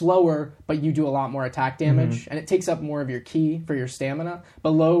really is slower, but you do a lot more attack damage, and it takes up more of your ki for your stamina. But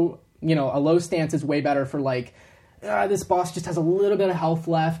a low stance is way better for like, this boss just has a little bit of health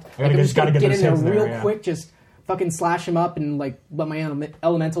left. Like, I'm just gotta gonna get get those in there hits in real there, yeah. quick, just fucking slash him up and like let my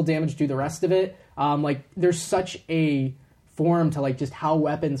elemental damage do the rest of it. Like there's such a form to like just how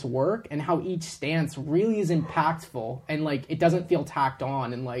weapons work and how each stance really is impactful, and like it doesn't feel tacked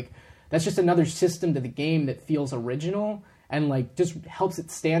on, and like that's just another system to the game that feels original and like just helps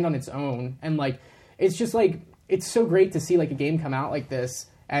it stand on its own. And like it's just like it's so great to see like a game come out like this.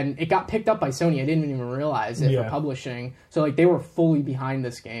 And it got picked up by Sony. I didn't even realize it for publishing. So like they were fully behind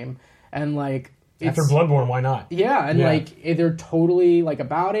this game, and like After Bloodborne, why not? yeah, and Yeah. like they're totally like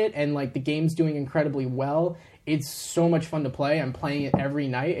about it, and like the game's doing incredibly well. It's so much fun to play. I'm playing it every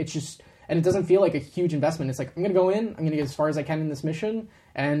night. It's just, and it doesn't feel like a huge investment. It's like I'm gonna go in, I'm gonna get as far as I can in this mission,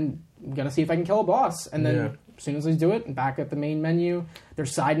 and I'm gonna see if I can kill a boss, and then. Yeah. As soon as I do it, I'm back at the main menu.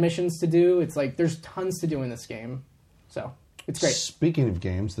 There's side missions to do. It's like there's tons to do in this game, so it's great. Speaking of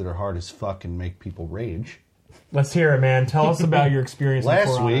games that are hard as fuck and make people rage, Let's hear it, man. Tell us about your experience. with For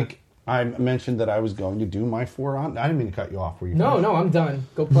last Honor. week I mentioned that I was going to do my For Honor. I didn't mean to cut you off. Were you No, finished? no, I'm done.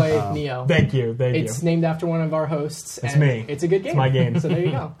 Go play Neo. Thank you. It's named after one of our hosts. It's and me. It's a good game. It's my game. So there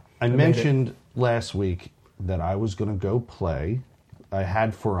you go. I mentioned last week that I was going to go play I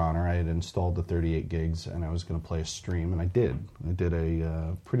had For Honor. I had installed the 38 gigs, and I was going to play a stream, and I did. I did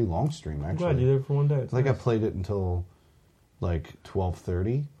a pretty long stream, actually. I'm glad you did it for one day. I think I played it until like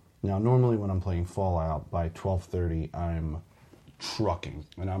 12:30. Now, normally when I'm playing Fallout, by 12:30, I'm trucking,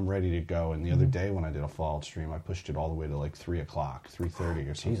 and I'm ready to go. And the other day when I did a Fallout stream, I pushed it all the way to like 3 o'clock, 3:30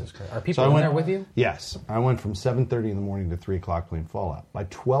 or something. Jesus Christ. Are people in there with you? Yes. I went from 7:30 in the morning to 3 o'clock playing Fallout. By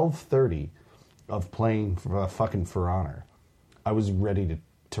 12:30 of playing fucking For Honor, I was ready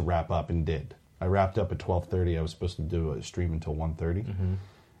to wrap up, and did. I wrapped up at 12:30. I was supposed to do a stream until 1:30. Mm-hmm.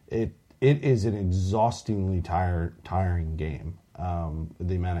 It is an exhaustingly tiring game.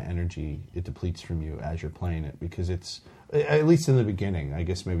 The amount of energy it depletes from you as you're playing it, because it's, at least in the beginning, I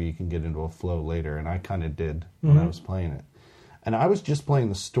guess maybe you can get into a flow later, and I kind of did when I was playing it. And I was just playing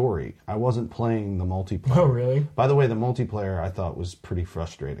the story. I wasn't playing the multiplayer. Oh, really? By the way, the multiplayer I thought was pretty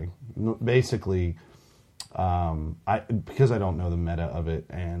frustrating. Basically, because I don't know the meta of it,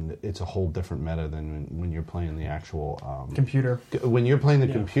 and it's a whole different meta than when you're playing the actual computer. When you're playing the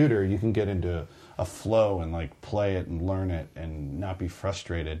computer, you can get into a flow and like play it and learn it and not be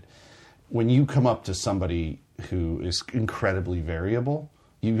frustrated. When you come up to somebody who is incredibly variable,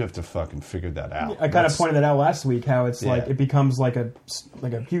 you have to fucking figure that out. I kind of pointed that out last week, how it's like it becomes like a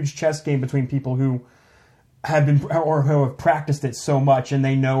huge chess game between people who have been or who have practiced it so much, and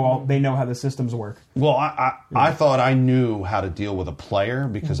they know how the systems work. Well, I thought I knew how to deal with a player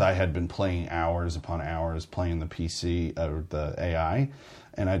because I had been playing hours upon hours playing the PC or the AI,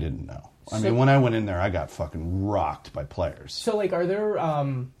 and I didn't know. I mean, when I went in there, I got fucking rocked by players. So, like, are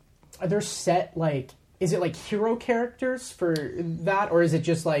there set, like, is it like hero characters for that, or is it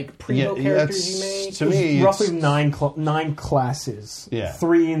just like primo characters you make? To me, it's roughly nine classes. Yeah,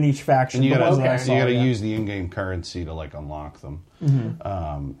 3 in each faction. And you got to use the in-game currency to like unlock them.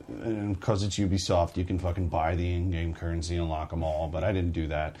 Mm-hmm. And because it's Ubisoft, you can fucking buy the in-game currency and unlock them all. But I didn't do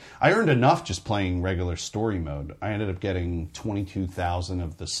that. I earned enough just playing regular story mode. I ended up getting 22,000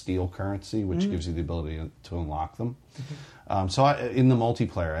 of the steel currency, which gives you the ability to unlock them. Mm-hmm. So in the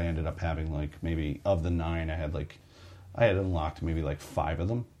multiplayer, I ended up having like maybe of the 9, I had unlocked maybe like 5 of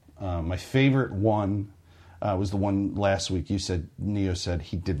them. My favorite one was the one last week Neo said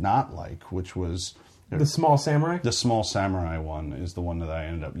he did not like, which was the Small Samurai. The Small Samurai one is the one that I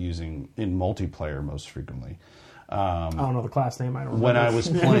ended up using in multiplayer most frequently. I don't know the class name. I don't remember.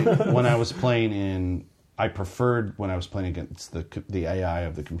 When I was playing in. I preferred when I was playing against the AI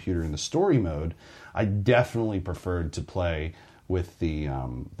of the computer in the story mode. I definitely preferred to play with the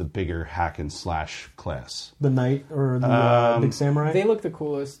bigger hack and slash class. The knight or the big samurai. They look the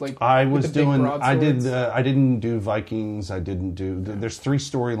coolest. Like I was doing. I did. I didn't do Vikings. I didn't do. There's 3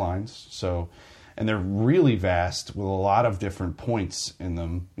 storylines. So, and they're really vast with a lot of different points in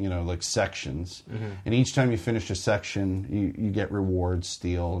them. You know, like sections. Mm-hmm. And each time you finish a section, you get rewards,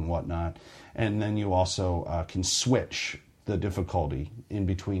 steel, and whatnot. And then you also can switch the difficulty in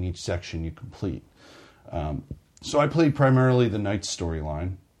between each section you complete. So I played primarily the Knight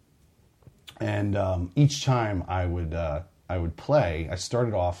storyline, and each time I would play, I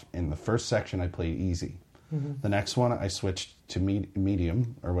started off in the first section I played easy. Mm-hmm. The next one I switched to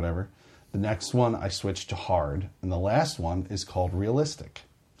medium or whatever. The next one I switched to hard, and the last one is called realistic.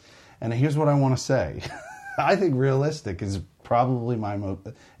 And here's what I want to say: I think realistic is probably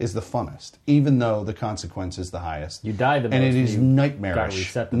is the funnest, even though the consequence is the highest. You die the most, and it is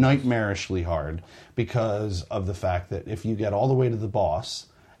nightmarishly hard because of the fact that if you get all the way to the boss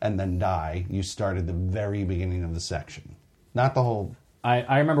and then die, you start at the very beginning of the section, not the whole.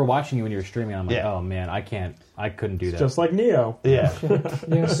 I remember watching you when you were streaming. I'm like, oh man, I couldn't do that. Just like Neo. Yeah.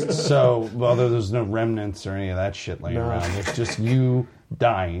 So, although there's no remnants or any of that shit laying around, it's just you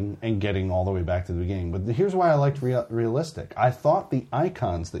dying and getting all the way back to the beginning. But here's why I liked realistic. I thought the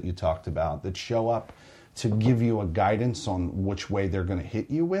icons that you talked about that show up to give you a guidance on which way they're going to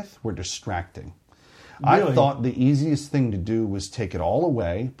hit you with were distracting. Really? I thought the easiest thing to do was take it all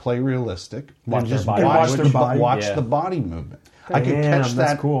away, play realistic, and just watch the body movement. I could catch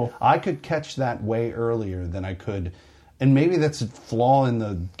that. Cool. I could catch that way earlier than I could, and maybe that's a flaw in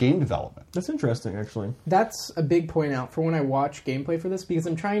the game development. That's interesting, actually. That's a big point out for when I watch gameplay for this, because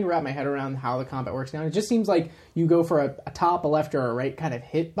I'm trying to wrap my head around how the combat works now. It just seems like you go for a top, a left, or a right kind of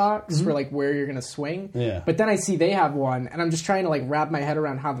hitbox for like where you're going to swing. Yeah. But then I see they have one, and I'm just trying to like wrap my head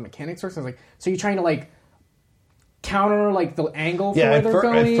around how the mechanics works. I was like, so you're trying to like counter like the angle for where they're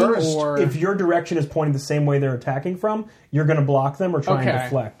going, or if your direction is pointing the same way they're attacking from, you're going to block them or try and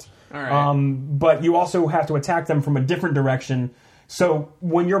deflect. All right. But you also have to attack them from a different direction. So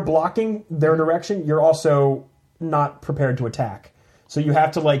when you're blocking their direction, you're also not prepared to attack. So you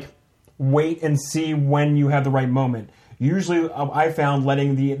have to like wait and see when you have the right moment. Usually, I found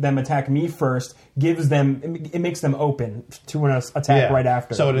letting them attack me first it makes them open to an attack right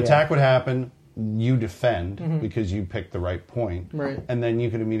after. So an attack would happen, you defend because you picked the right point, and then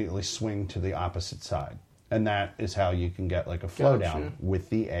you can immediately swing to the opposite side. And that is how you can get like a flow down with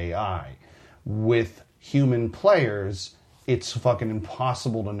the AI. With human players, it's fucking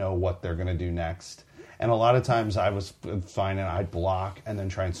impossible to know what they're going to do next. And a lot of times I was finding I'd block and then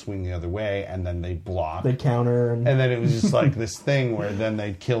try and swing the other way, and then they'd block. They'd counter. And then it was just like this thing where then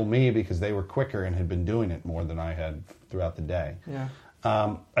they'd kill me because they were quicker and had been doing it more than I had throughout the day. Yeah.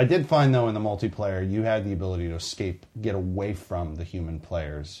 I did find, though, in the multiplayer, you had the ability to escape, get away from the human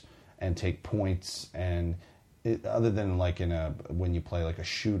players and take points. And other than like when you play like a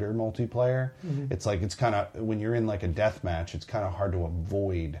shooter multiplayer, it's like it's kind of, when you're in like a death match, it's kind of hard to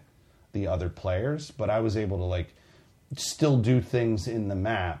avoid the other players. But I was able to like still do things in the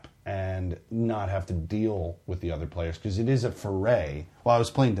map and not have to deal with the other players, because it is a foray. Well, I was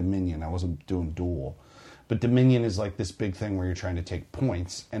playing Dominion. I wasn't doing Duel. But Dominion is like this big thing where you're trying to take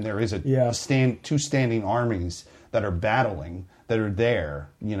points, and there is two standing armies that are battling, that are there.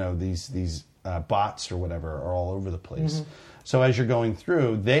 You know, these bots or whatever are all over the place. So as you're going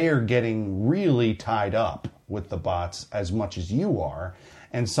through, they are getting really tied up with the bots as much as you are.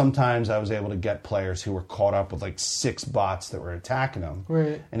 And sometimes I was able to get players who were caught up with like 6 bots that were attacking them.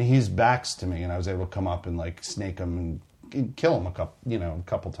 Right. And he's backs to me, and I was able to come up and like snake him and kill him a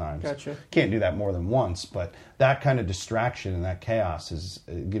couple times. Gotcha. Can't do that more than once, but that kind of distraction and that chaos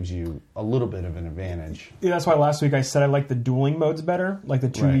it gives you a little bit of an advantage. Yeah, that's why last week I said I like the dueling modes better, like the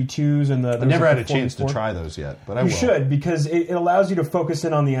 2v2s and the. I never had a chance to try those yet, but I will. You should, because it allows you to focus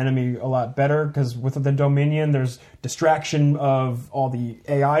in on the enemy a lot better. Because with the Dominion, there's distraction of all the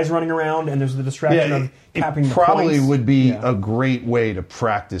AIs running around, and there's the distraction of capping the probably points. Would be a great way to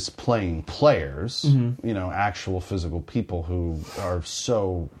practice playing players, actual physical people who are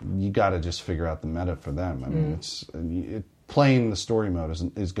you got to just figure out the meta for them. I mean, playing the story mode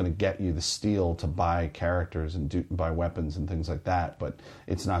is going to get you the steel to buy characters and buy weapons and things like that, but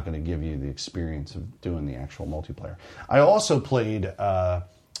it's not going to give you the experience of doing the actual multiplayer. I also played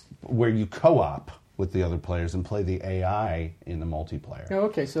where you co-op with the other players and play the AI in the multiplayer. Oh,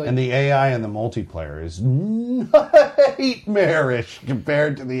 okay. So and the AI in the multiplayer is nightmarish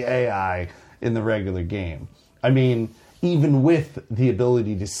compared to the AI in the regular game. I mean, even with the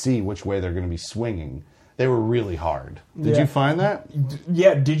ability to see which way they're going to be swinging, they were really hard. Did you find that?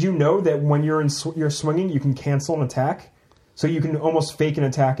 Yeah. Did you know that when you're swinging, you can cancel an attack? So you can almost fake an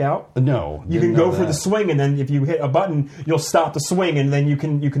attack out? No. You can go for the swing, and then if you hit a button, you'll stop the swing, and then you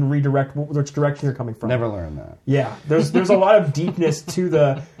can redirect which direction you're coming from. Never learned that. Yeah. There's a lot of deepness to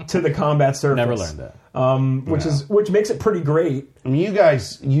the combat surface. Never learned that. Which makes it pretty great. I mean, you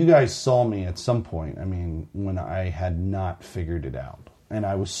guys saw me at some point. I mean, when I had not figured it out, and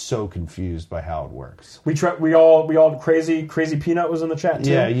I was so confused by how it works. We all crazy Peanut was in the chat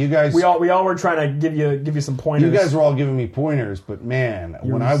too. Yeah, you guys. We all were trying to give you some pointers. You guys were all giving me pointers, but man,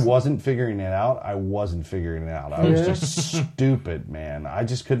 when I wasn't figuring it out, I wasn't figuring it out. I was just stupid, man. I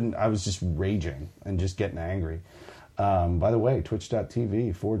just couldn't. I was just raging and just getting angry. By the way,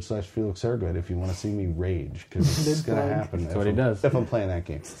 twitch.tv/Felix Hergood if you want to see me rage, because it's going to happen. That's what he does. If I'm playing that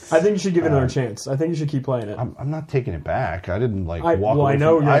game. I think you should give it another chance. I think you should keep playing it. I'm not taking it back. I didn't walk away. Well, I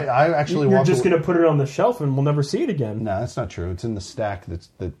know. I actually you're just going to put it on the shelf and we'll never see it again. No, that's not true. It's in the stack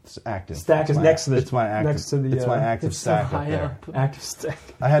that's active. Stack is next to the. It's my active. Next to the. It's my active stack up there. Active stack.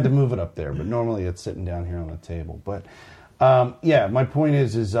 I had to move it up there, but normally it's sitting down here on the table. But my point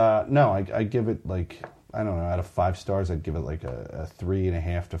is no, I give it like. I don't know, out of 5 stars, I'd give it like a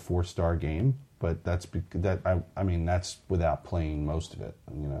 3.5 to 4 star game. But that's that's without playing most of it.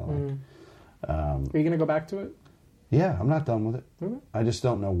 Are you going to go back to it? Yeah, I'm not done with it. Okay. I just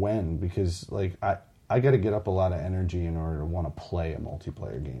don't know when, because like I got to get up a lot of energy in order to want to play a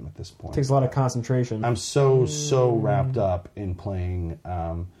multiplayer game at this point. It takes a lot of concentration. I'm so wrapped up in playing.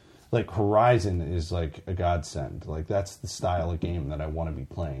 Like Horizon is like a godsend. Like that's the style of game that I want to be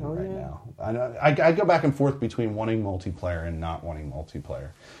playing now. I go back and forth between wanting multiplayer and not wanting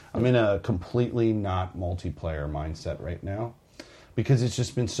multiplayer. I'm in a completely not multiplayer mindset right now, because it's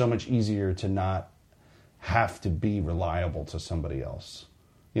just been so much easier to not have to be reliable to somebody else.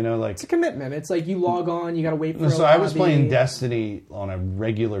 You know, like it's a commitment. It's like you log on, you got to wait for. So I was playing Destiny on a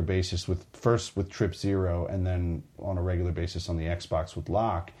regular basis first with Trip Zero, and then on a regular basis on the Xbox with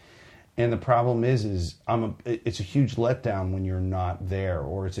Locke. And the problem is it's a huge letdown when you're not there,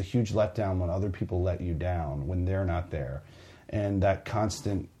 or it's a huge letdown when other people let you down when they're not there, and that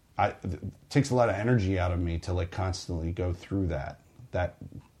constant it takes a lot of energy out of me to like constantly go through that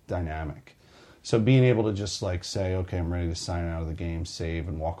dynamic. So being able to just like say, okay, I'm ready to sign out of the game, save,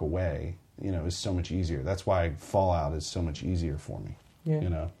 and walk away, is so much easier. That's why Fallout is so much easier for me.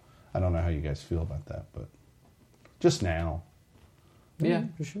 Yeah. I don't know how you guys feel about that, but just now. Yeah.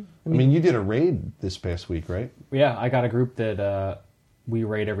 For sure. I mean, you did a raid this past week, right? Yeah, I got a group that we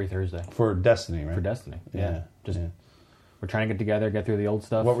raid every Thursday For Destiny, right? for Destiny. Yeah. Just we're trying to get together, get through the old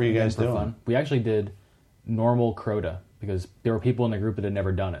stuff. What were you again guys for doing? Fun. We actually did normal Crota because there were people in the group that had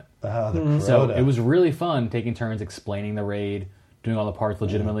never done it. Ah, the So Crota. it was really fun taking turns explaining the raid, doing all the parts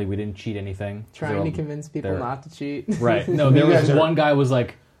legitimately. We didn't cheat anything. Trying to convince people they're- not to cheat. Right. No, You there was guys are- one guy was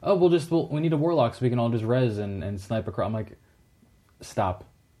like, "Oh, we need a warlock so we can all just res and snipe across." I'm like, "Stop.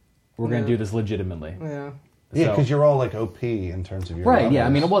 We're going Yeah. to do this legitimately." Yeah. Yeah, So- because you're all like OP in terms of your Right, yeah. I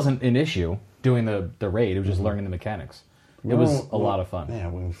levels. mean, it wasn't an issue doing the raid. It was just learning the mechanics. It was a lot of fun. Yeah,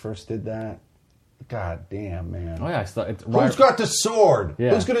 when we first did that, god damn, man. Oh, yeah. It's Who's got the sword? Yeah.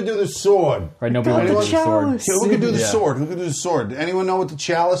 Who's going to do the sword? Right, nobody got wanted the the sword. chalice? Yeah, who can do the Yeah. sword? Who can do the sword? Anyone know what the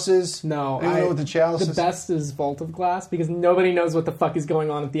chalice is? No, Anyone know what the chalice the is? best is Vault of Glass because nobody knows what the fuck is going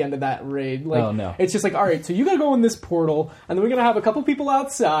on at the end of that raid. Like, Oh, no. it's just like, all right, so you gotta go in this portal, and then we're gonna have a couple people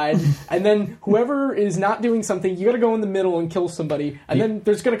outside, and then whoever is not doing something, you gotta go in the middle and kill somebody, and then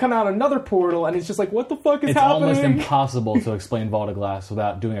there's gonna come out another portal, and it's just like, what the fuck is It's happening? almost impossible to explain Vault of Glass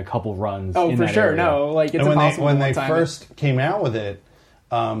without doing a couple runs. Oh, in for that sure, area. no, like it's And when impossible. when one they time. first came out with it,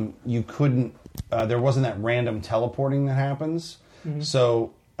 you couldn't. There wasn't that random teleporting that happens. Mm-hmm.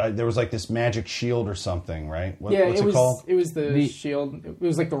 So there was like this magic shield or something, right? What's it was called? it was the shield. It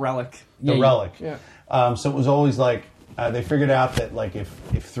was like the relic. The Yeah, relic. Yeah. So it was always like they figured out that like if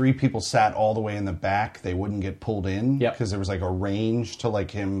three people sat all the way in the back, they wouldn't get pulled in Yep. because there was like a range to like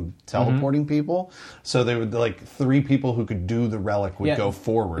him teleporting people. So they would like three people who could do the relic would Yeah, go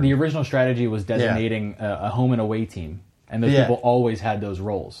forward. The original strategy was designating a home and away team, and those Yeah. people always had those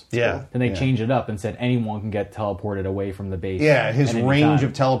roles. Yeah, Then they yeah. changed it up and said anyone can get teleported away from the base. Yeah, his at any range time.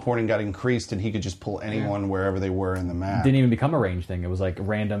 of teleporting got increased, and he could just pull anyone wherever they were in the map. didn't even become a range thing. It was like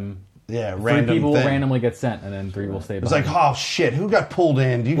random. Yeah, Three random people thing. randomly get sent, and then 3 will stay. It's like, oh shit, who got pulled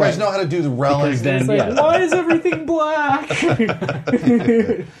in? Do you guys Right. know how to do the relic? Because then- It's like, Yeah. why is everything black?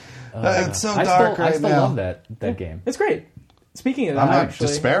 It's so dark I right still now. love that game. It's great. Speaking of that, I'm not actually,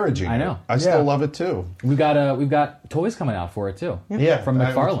 disparaging. I know. it. I still Yeah. love it too. We've got toys coming out for it too. Yeah, from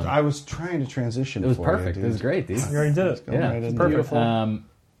McFarlane. I was trying to transition. It was for perfect. You, It was dude. great, dude. You already did it. Yeah, right it's into perfect. Beautiful.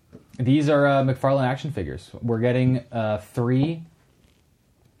 These are McFarlane action figures. We're getting 3.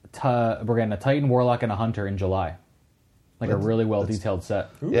 We're getting a Titan, Warlock, and a Hunter in July. Like a really well detailed set.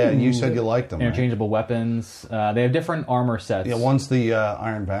 Yeah, and you said you liked them. Right? Interchangeable weapons. They have different armor sets. Yeah, one's the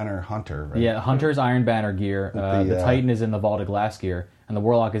Iron Banner Hunter. Right? Yeah, Hunter's Iron Banner gear. The the, Titan is in the Vault of Glass gear, and the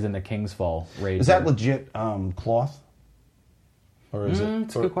Warlock is in the King's Fall raid. Is that gear. legit cloth? Or is it?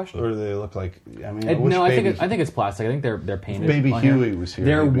 It's a good question. Or do they look like? I mean, No, I baby, think it's plastic. I think they're painted. Baby on here. Huey was here.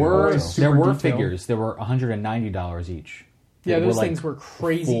 There he'd be were awesome. there were detailed. figures. There were $190 each. Yeah, They those like things were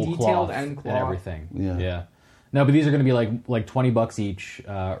crazy full detailed cloth and cloth. everything. Yeah. No, but these are going to be like $20 each.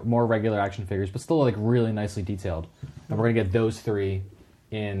 More regular action figures, but still like really nicely detailed. And we're going to get those 3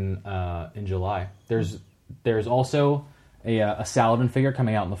 in July. There's also a Saladin figure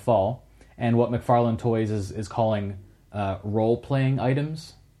coming out in the fall, and what McFarlane Toys is calling role playing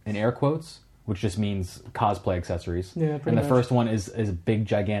items in air quotes, which just means cosplay accessories. Yeah, pretty and the much. first one is a big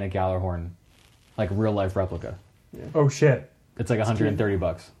gigantic Gallarhorn, like real life replica. Oh shit, It's like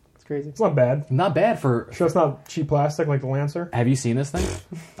 $130. It's crazy. it's not bad. Not bad for. Sure, it's not cheap plastic like the Lancer. Have you seen this thing?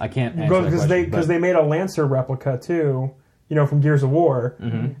 I can't answer that Because question, they made a Lancer replica too, from Gears of War,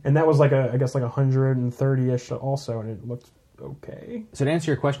 Mm-hmm. and that was like I guess like 130ish also, and it looked okay. So to answer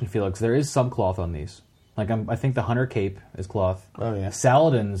your question, Felix, there is some cloth on these. Like I think the Hunter cape is cloth. Oh, yeah.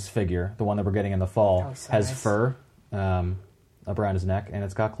 Saladin's figure, the one that we're getting in the fall, Oh, so has nice. fur up around his neck, and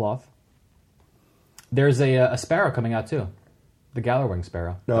it's got cloth. There's a Sparrow coming out too, the Gallarwing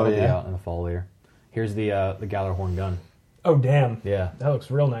Sparrow. Oh, That'll be yeah? out in the fall here. Here's the Gallarhorn gun. Oh damn, Yeah, that looks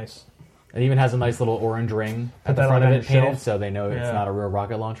real nice. it even has a nice little orange ring at the that front on of that it painted, shelf? so they know it's Yeah. not a real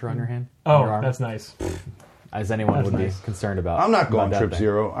rocket launcher on your hand. on your Oh, arm, that's nice. as anyone that's would nice. be concerned about. I'm not about going that Trip thing.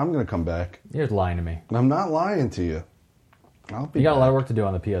 Zero. I'm going to come back. You're just lying to me. I'm not lying to you. I'll be You got a lot of back. work to do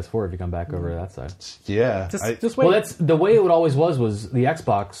on the PS4 if you come back over to that side. Yeah. Just wait. Well, that's the way it would always was the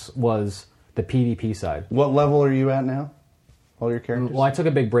Xbox was the PvP side. What level are you at now? All your characters? Well, I took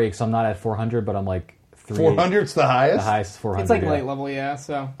a big break, so I'm not at 400, but I'm like 400's the highest? The highest 400. it's like yeah. light level, yeah.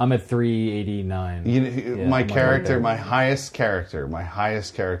 So I'm at 389. Yeah, my I'm like character, right there. my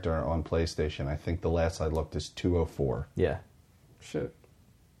highest character on PlayStation, I think the last I looked is 204. Yeah, shit.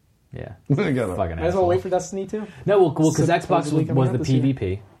 yeah. I gotta- Fucking Might as well asshole. wait for Destiny 2. No, well, because Xbox Supposedly was coming the out this year.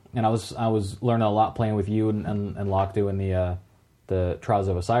 PvP, and I was learning a lot playing with you and Locke doing the Trials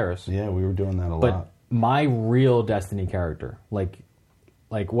of Osiris. Yeah, we were doing that a But lot. my real Destiny character, like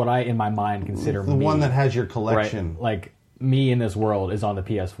what I in my mind consider The me, one that has your collection. right? Like me in this world is on the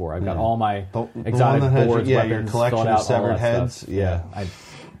PS4. I've got all my The exotic one that has boards, your weapons, collection filled of out, all severed that heads. stuff. Yeah.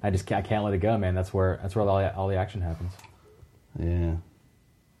 I just can't let it go, man. That's where all the action happens. Yeah.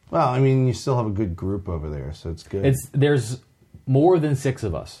 Well, I mean, you still have a good group over there, so it's good. There's more than 6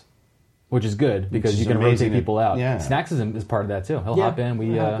 of us, which is good because is you can amazing. rotate people out. Yeah. Snacks is part of that too. He'll Yeah, hop in.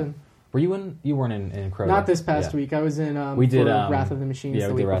 I hop in. Were you in? You weren't in Crota. Not this past Yeah. week. I was in We did for Wrath of the Machines Yeah,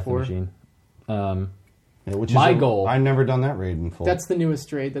 the we week did Wrath before. of the Machine. Which my is goal- I've never done that raid in full. That's the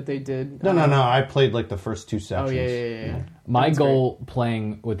newest raid that they did. no. I played like the first 2 Oh sections. yeah. My That's goal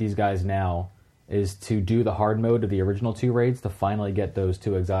playing with these guys now is to do the hard mode of the original 2 raids to finally get those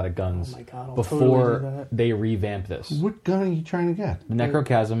 2 exotic guns Oh my God, I'll before totally do that. they revamp this. What gun are you trying to get? The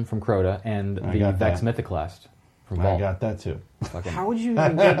Necrochasm from Crota and I the got Vex that. Mythoclast from I Vault. got that too. How would you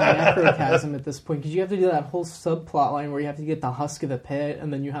even get Necrochasm at this point? Because you have to do that whole subplot line where you have to get the Husk of the Pit,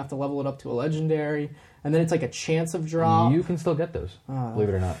 and then you have to level it up to a legendary, and then it's like a chance of drop. You can still get those, believe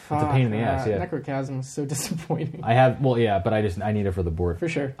it or not. It's a Fuck pain in the ass, that. yeah. Necrochasm was so disappointing. I have, but I need it for the board. For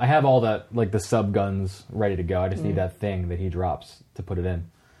sure. I have all that, like the sub guns ready to go. I just need that thing that he drops to put it in.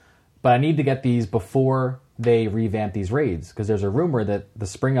 But I need to get these before they revamp these raids, because there's a rumor that the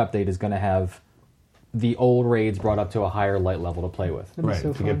spring update is going to have the old raids brought up to a higher light level to play with. That'd be Right,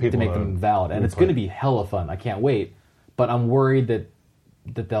 so to fun. get people To make them valid. And it's going to be hella fun. I can't wait. But I'm worried that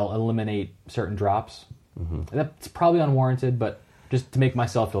they'll eliminate certain drops. That's probably unwarranted, but just to make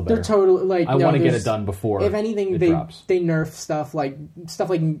myself feel better. They're totally like. I no, want to get there's- it done before If anything, it they drops. nerf stuff like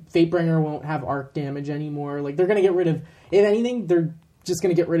Fatebringer won't have arc damage anymore. Like they're gonna get rid of. If anything, they're just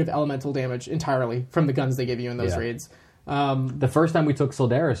gonna get rid of elemental damage entirely from the guns they give you in those Yeah. raids. The first time we took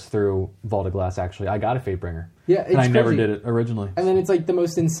Sildaris through Vault of Glass, actually, I got a Fatebringer. Yeah, and I it's never crazy. did it originally. And then it's like the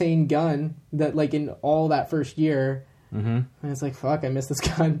most insane gun that like in all that first year. Mm-hmm. And it's like fuck, I missed this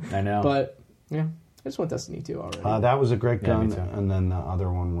gun. I know. But yeah, I just want Destiny 2 already. That was a great Yeah, me gun, too. and then the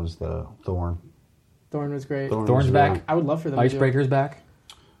other one was the Thorn. Thorn was great. Thorn Thorn's was back. really- I would love for them to do it. Icebreaker's back.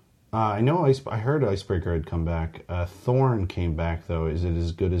 I know. I heard Icebreaker had come back. Thorn came back though. Is it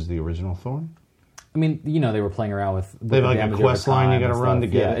as good as the original Thorn? I mean, they were playing around with They have the like a damage quest over line you time gotta and run stuff. to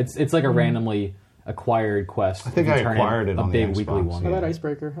get Yeah, it. it's like a randomly acquired quest. I think You I turn in acquired it a on the big weekly Xbox. one. How about Yeah.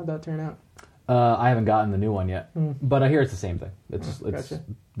 Icebreaker? How'd that turn out? I haven't gotten the new one yet, but I hear it's the same thing. It's Gotcha.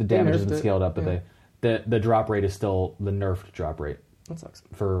 the damage has nerfed been it, scaled up, but yeah. the drop rate is still the nerfed drop rate That sucks.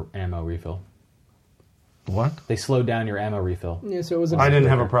 for ammo refill. What? They slowed down your ammo refill. Yeah, so it was. I didn't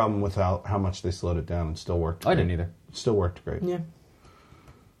have a problem with how much they slowed it down. It still worked. I great. didn't either. It still worked great. Yeah.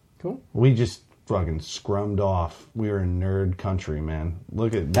 Cool. We just fucking scrummed off. We were in nerd country, man.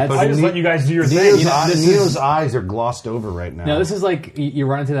 Look at That's- I just let you guys do your Neo's, thing. Neo's eyes are glossed over right now. No, this is like you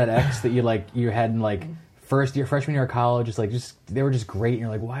run into that ex that you had in like freshman year of college. It's like they were just great, and you're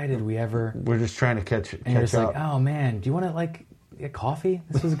like, why did we ever? We're just trying to catch And you're just up. like, oh man, do you want to like get coffee?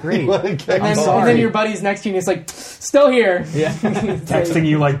 This was great. Like, And then, sorry. and then your buddy's next to you and it's like, still here. Yeah. Texting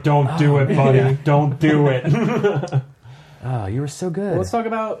you like, don't do it, buddy. Don't do it. Oh, you were so good. Well, let's talk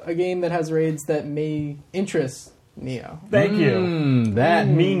about a game that has raids that may interest Neo. Thank you. That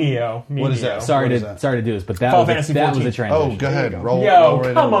Me Neo. Me What is Neo. that? sorry What is to that? sorry to do this, but that Final was Fantasy that was 14. a transition. Oh, go ahead. Roll. Yo, roll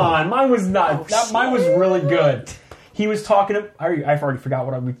right come into it. on. Mine was not. Mine was really good. He was talking. I've already forgot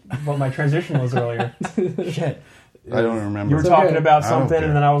what my transition was earlier. Shit. I don't remember. You were It's talking okay. about I don't something, care.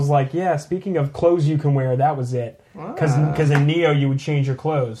 and then I was like, "Yeah, speaking of clothes you can wear, that was it." Because in Neo, you would change your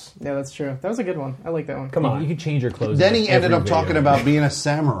clothes. Yeah, that's true. That was a good one. I like that one. Come You on. could change your clothes. Then in he ended every up video. talking about being a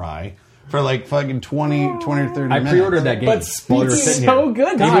samurai for like fucking 20 or 30 I minutes. pre-ordered that game. But while we were speaking- sitting So here.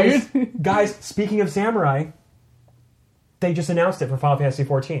 good, guys, dude. guys. Speaking of Samurai, they just announced it for Final Fantasy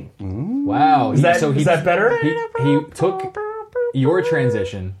 14. Wow. Is that better? He took your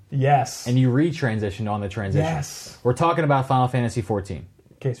transition Yes. and you retransitioned on the transition. Yes. We're talking about Final Fantasy 14.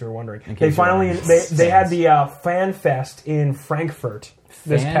 In case you were wondering, case they you were finally wondering. they had the Fan Fest in Frankfurt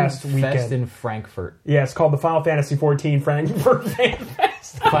this past Fest weekend. in Frankfurt. Yeah, it's called the Final Fantasy 14 Frankfurt Fan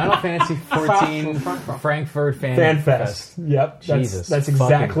Fest. Final Fantasy 14 Frankfurt Fan Fest. Yep, Jesus that's fucking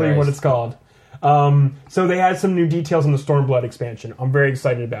exactly Christ. what it's called. So they had some new details on the Stormblood expansion. I'm very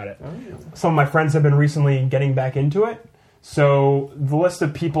excited about it. Some of my friends have been recently getting back into it. So the list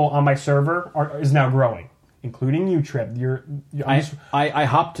of people on my server is now growing, including you, Trib. I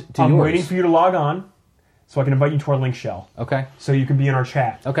hopped to I'm yours. waiting for you to log on so I can invite you to our link shell Okay. so you can be in our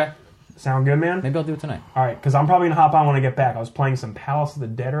chat. Okay. Sound good, man? Maybe I'll do it tonight. All right, because I'm probably going to hop on when I get back. I was playing some Palace of the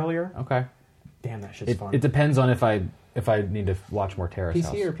Dead earlier. Okay. Damn, that shit's fun. It depends on if I if I need to watch more Terrace PC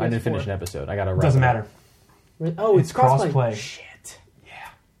House. or I didn't PS4? finish an episode. I got to. Doesn't matter. Oh, It's crossplay. Shit.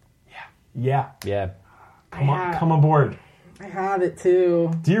 Yeah. Yeah. Come aboard. I have it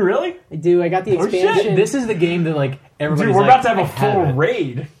too. Do you really? I do. I got the Oh, shit. expansion. This is the game that like everybody's Dude, we're like, about to have a I full it.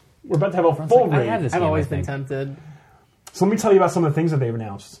 raid. We're about to have a full I raid. have this I've game, always I been think. tempted. So let me tell you about some of the things that they've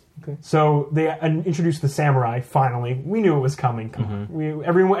announced. Okay. So they introduced the samurai. Finally, we knew it was coming. Come on,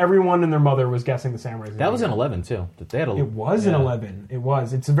 everyone and their mother was guessing the samurai. That was in 11 too. They had a, It was in yeah. 11. It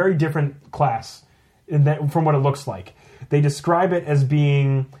was. It's a very different class from what it looks like. They describe it as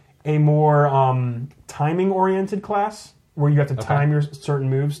being a more timing-oriented class, where you have to time your certain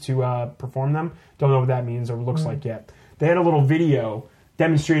moves to perform them. Don't know what that means or looks like yet. They had a little video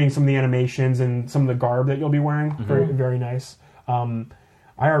demonstrating some of the animations and some of the garb that you'll be wearing. Very, very nice.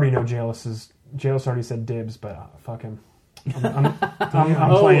 I already know Jalis already said dibs, but fuck him. I'm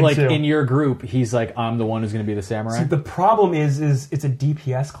playing like too. in your group, he's like, I'm the one who's going to be the samurai. See, the problem is it's a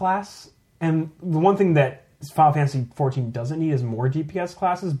DPS class, and the one thing that Final Fantasy XIV doesn't need is more DPS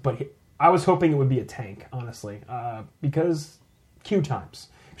classes. But I was hoping it would be a tank, honestly, because queue times.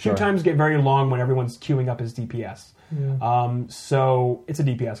 Queue times get very long when everyone's queuing up as DPS. Yeah. So it's a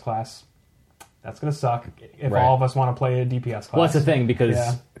DPS class. That's going to suck if all of us want to play a DPS class. Well, that's the thing,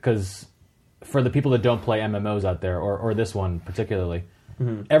 because for the people that don't play MMOs out there, or this one particularly,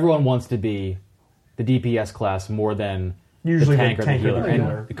 everyone wants to be the DPS class more than usually the tank or the tank healer. or the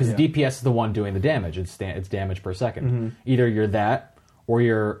healer. Because DPS is the one doing the damage. It's damage per second. Either you're that, or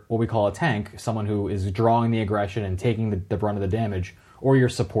you're what we call a tank, someone who is drawing the aggression and taking the brunt of the damage, or you're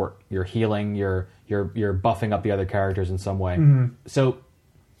support. You're healing, you're buffing up the other characters in some way. So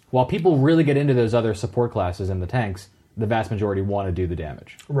while people really get into those other support classes and the tanks, the vast majority want to do the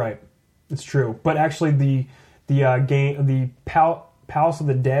damage. Right, it's true. But actually, the Palace of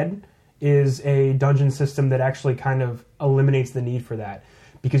the Dead is a dungeon system that actually kind of eliminates the need for that,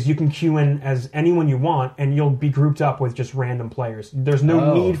 because you can queue in as anyone you want, and you'll be grouped up with just random players. There's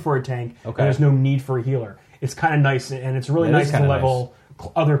no need for a tank, and there's no need for a healer. It's kind of nice, and it's really nice to level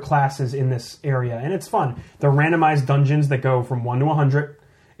other classes in this area, and it's fun. They're randomized dungeons that go from 1 to 100.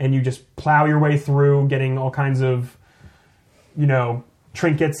 And you just plow your way through, getting all kinds of,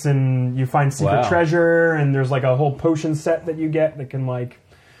 trinkets, and you find secret treasure, and there's like a whole potion set that you get that can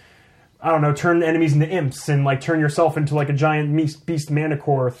turn enemies into imps, and turn yourself into like a giant beast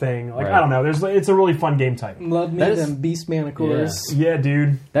manticore thing. I don't know. It's a really fun game type. Love me them beast manicores. Yeah,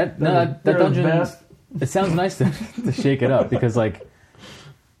 dude. That dungeon. It sounds nice to shake it up, because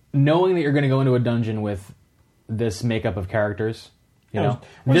knowing that you're going to go into a dungeon with this makeup of characters. We'll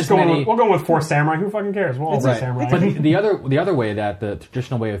go with 4 samurai. Who fucking cares? We'll all be samurai. But the other way, that the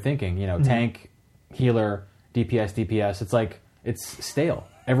traditional way of thinking, tank, healer, DPS, it's stale.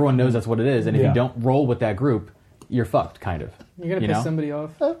 Everyone knows that's what it is, and if you don't roll with that group, you're fucked, kind of. You're gonna piss somebody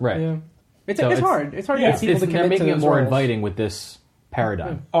off, right? Yeah. It's hard. It's hard to get people to commit they're making to it those more roles. inviting with this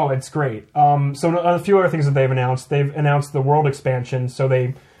paradigm. Oh, it's great. So a few other things that they've announced. They've announced the world expansion. So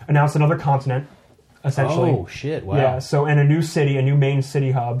they announced another continent. Essentially. Oh shit! Wow. Yeah. So and a new city, a new main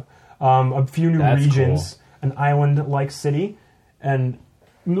city hub, a few new regions, an island-like city, and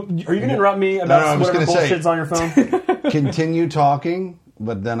are you going to interrupt me about whatever bullshit's on your phone? Continue talking,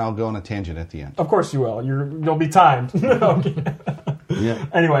 but then I'll go on a tangent at the end. Of course you will. You'll be timed. Yeah.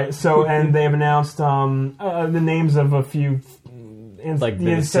 Anyway, and they have announced the names of a few. Like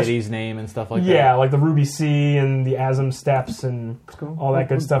the city's name and stuff like that? Yeah, like the Ruby Sea and the Azim Steppes and all that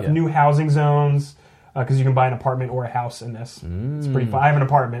good stuff. Yeah. New housing zones, because you can buy an apartment or a house in this. It's pretty fun. I have an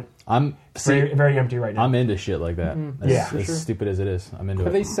apartment. It's very empty right now. I'm into shit like that. As stupid as it is, I'm into it.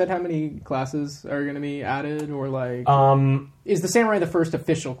 Have they said how many classes are going to be added, or is the samurai the first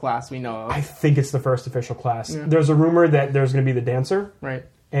official class we know of? I think it's the first official class. Yeah. There's a rumor that there's going to be the dancer. Right.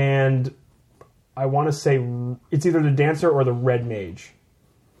 And I want to say it's either the dancer or the red mage.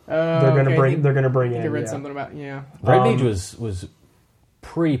 They're going to bring in. I read something about Red mage was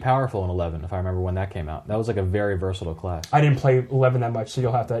pretty powerful in 11, if I remember when that came out. That was like a very versatile class. I didn't play 11 that much, so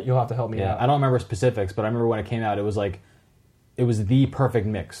you'll have to help me out. I don't remember specifics, but I remember when it came out, it was the perfect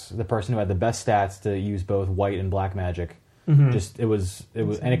mix. The person who had the best stats to use both white and black magic. Just it was,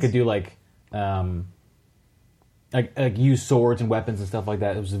 and it could do like use swords and weapons and stuff like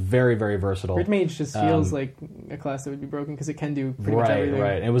that. It was very, very versatile. Red mage just feels like a class that would be broken because it can do pretty much everything.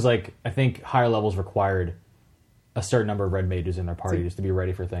 Right. It was I think higher levels required a certain number of red mages in their party just to be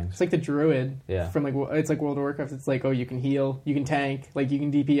ready for things. It's like the druid. Yeah. From it's like World of Warcraft. It's like, you can heal, you can tank, you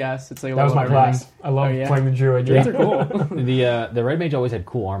can DPS. It's like that was my class. I love playing the druid. Druids are cool. The red mage always had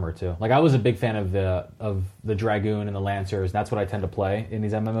cool armor too. I was a big fan of the dragoon and the lancers. And that's what I tend to play in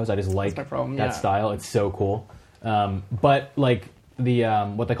these MMOs. I just like that style. It's so cool. But like the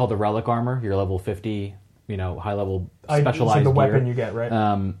what they call the relic armor, your level 50, high level specialized it's like the gear. weapon you get, right?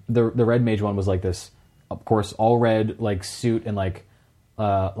 The red mage one was like this, of course, all red like suit and like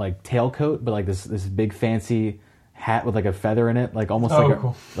tailcoat, but like this big fancy hat with like a feather in it, like almost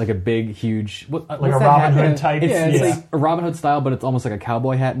cool. like a big huge like a Robin Hood type. It's like a Robin Hood style, but it's almost like a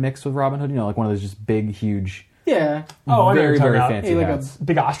cowboy hat mixed with Robin Hood. Like one of those just big, huge. Yeah. Oh, I know very, what you're very talking about. fancy Like hats.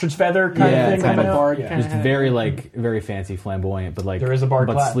 Big ostrich feather kind of thing. kind of bard Yeah. kind of Just hat. very fancy, flamboyant, but like There is a bard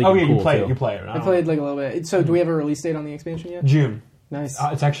but class. sleek Oh yeah, and you cool play too. it. You play it. I played like a little bit. So do we have a release date on the expansion yet? June. Nice.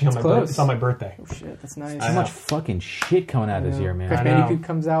 It's actually on my close. birthday. It's on my birthday. Oh shit, that's nice. So much fucking shit coming out this year, man. Crash I know. Bandicoot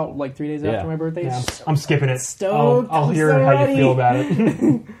comes out like 3 days Yeah. after my birthday. Yeah, I'm skipping it. Stoked. I'll I'm hear so how ready. you feel about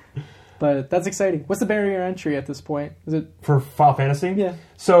it. But that's exciting. What's the barrier entry at this point? Is it? For Final Fantasy? Yeah.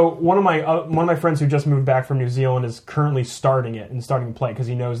 So one of my friends who just moved back from New Zealand is currently starting it and starting to play because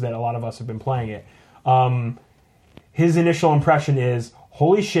he knows that a lot of us have been playing it. His initial impression is,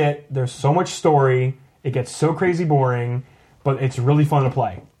 holy shit, there's so much story, it gets so crazy boring, but it's really fun to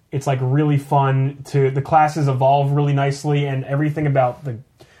play. It's like really fun the classes evolve really nicely, and everything about the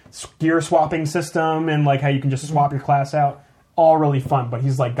gear swapping system and like how you can just swap your class out, all really fun. But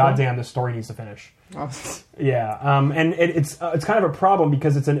he's like, goddamn, this story needs to finish. Yeah, and it's kind of a problem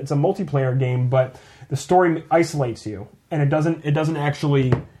because it's a multiplayer game, but the story isolates you, and it doesn't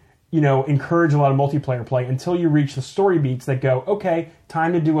actually encourage a lot of multiplayer play until you reach the story beats that go, okay,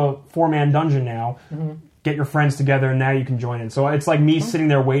 time to do a 4-man dungeon now. Mm-hmm. Get your friends together, and now you can join in. So it's like me sitting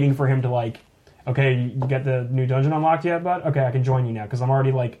there waiting for him to like, okay, you get the new dungeon unlocked yet, bud? Okay, I can join you now because I'm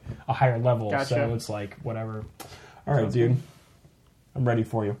already like a higher level. Gotcha. So it's like whatever. All right, dude, I'm ready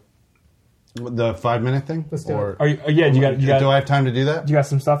for you. The 5-minute thing? Let's do it. Are you? Yeah, do I have time to do that? you got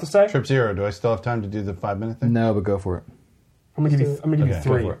some stuff to say? Trip Zero, do I still have time to do the 5-minute thing? No, but go for it. I'm gonna give you 3.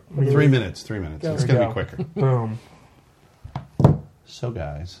 for it. I'm gonna give 3 you- minutes. 3 minutes. Go. It's There going we to be quicker. Boom. So,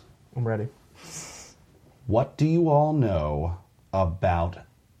 guys, I'm ready. what do you all know about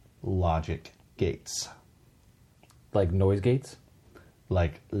logic gates? Like noise gates.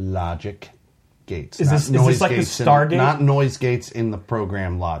 Like logic gates. Is Not this noise like the gates in- Stargate? Not noise gates in the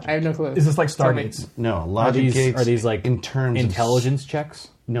program logic. I have no clue. Is this like Tell me. Stargates? No, logic gates Are these like in terms intelligence checks?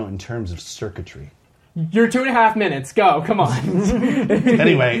 No, in terms of circuitry. You're 2.5 minutes. Go. Come on.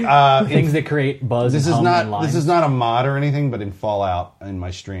 Anyway, Things that create buzz. this and is hum and not lines. this is not a mod or anything, but in Fallout in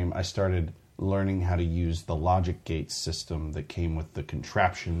my stream, I started learning how to use the logic gate system that came with the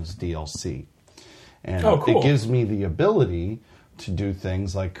Contraptions DLC, and Oh, cool. it gives me the ability to do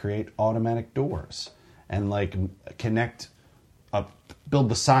things like create automatic doors and like connect up, build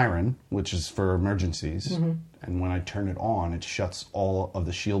the siren, which is for emergencies, Mm-hmm. and when I turn it on, it shuts all of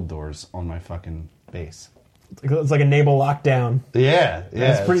the shield doors on my fucking base. It's like enable lockdown. Yeah,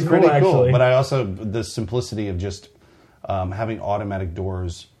 That's pretty it's cool, actually. But I also the simplicity of just having automatic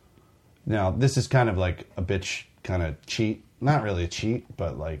doors. Now this is kind of like a bitch kind of cheat. Not really a cheat,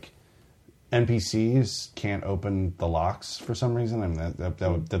 but like NPCs can't open the locks for some reason. I mean,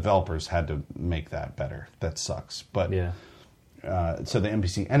 that developers had to make that better. That sucks. But Yeah. so the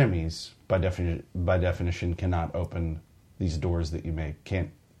NPC enemies, by definition, cannot open these doors that you make.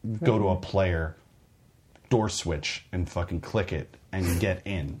 Can't go to a player door switch and fucking click it and get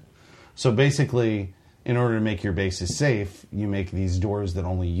in. So basically, in order to make your bases safe, you make these doors that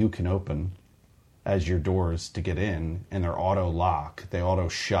only you can open as your doors to get in, and they're auto lock. They auto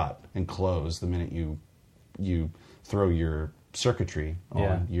shut and close the minute you throw your circuitry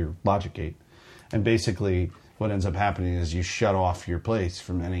on your logic gate. And basically, what ends up happening is you shut off your place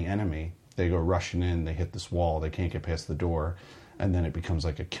from any enemy. They go rushing in, they hit this wall, they can't get past the door, and then it becomes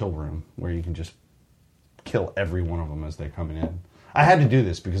like a kill room where you can just kill every one of them as they're coming in. I had to do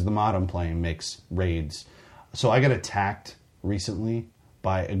this because the mod I'm playing makes raids. So I got attacked recently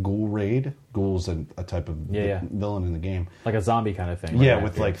by a ghoul raid. Ghoul's a type of villain in the game. Like a zombie kind of thing. Yeah, right?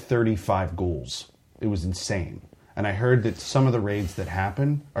 with like 35 ghouls. It was insane. And I heard that some of the raids that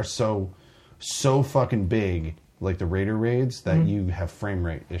happen are so fucking big, like the raider raids, that you have frame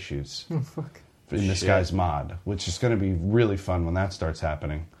rate issues. Oh, fuck. In this guy's mod, which is going to be really fun when that starts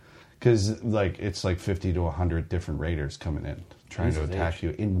happening. Because like it's like 50 to 100 different raiders coming in, trying to attack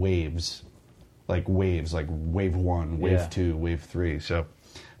you in waves. Like wave 1, wave 2, wave 3. So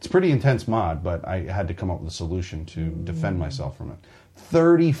it's a pretty intense mod, but I had to come up with a solution to defend myself from it.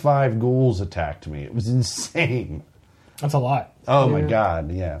 35 ghouls attacked me. It was insane. That's a lot. Oh my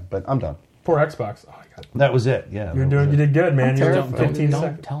god, yeah. But I'm done. Poor Xbox. Oh my god. That was it. Yeah, You did good, man. You're terrified. 15 Don't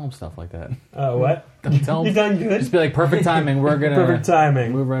seconds. tell them stuff like that. What? Don't tell You them. done good? Just be like, perfect timing. We're gonna Perfect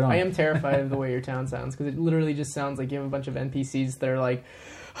timing. move right on. I am terrified of the way your town sounds because it literally just sounds like you have a bunch of NPCs that are like,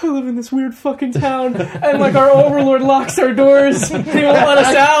 I live in this weird fucking town, and like our overlord locks our doors. He won't let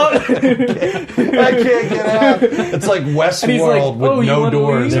us out. I can't get out. It's like Westworld like, with no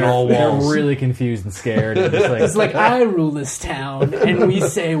doors and all walls. They're really confused and scared. And It's like, I rule this town, and we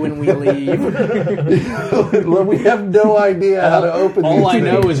say when we leave. Well, we have no idea how to open all these I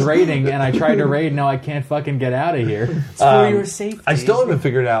know things. is raiding, and I tried to raid. No, I can't fucking get out of here. It's for your safety. I still haven't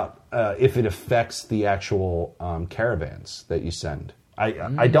figured out if it affects the actual caravans that you send.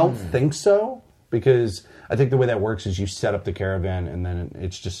 I don't think so, because I think the way that works is you set up the caravan and then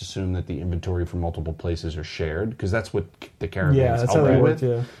it's just assumed that the inventory from multiple places are shared, because that's what the caravans that's how help they you work, with.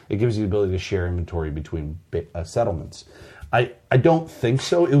 yeah. It gives you the ability to share inventory between settlements. I don't think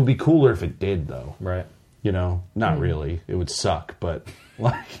so. It would be cooler if it did, though. Right. You know, not really. It would suck, but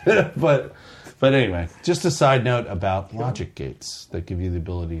like, but anyway, just a side note about logic gates that give you the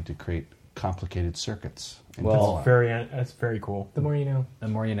ability to create complicated circuits. Well, That's very cool. The more you know. The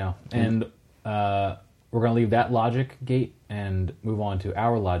more you know. And we're going to leave that logic gate and move on to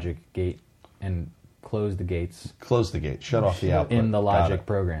our logic gate and close the gates Close the gate. Shut off the output. in the Got logic it.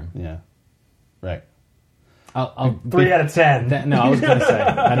 program. Yeah. Right. I'll 3 out of 10. No, I was going to say,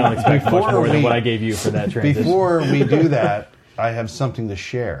 I don't expect much Before more than we- what I gave you for that transition. Before we do that, I have something to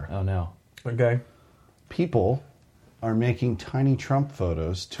share. Oh, no. Okay. People are making tiny Trump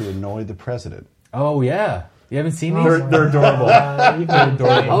photos to annoy the president. Oh, yeah. You haven't seen these? They're adorable. They're I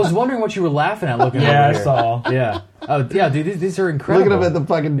adorable. was wondering what you were laughing at looking Yeah, over I here. saw. Yeah. Oh, yeah, dude, these are incredible. Look at him at the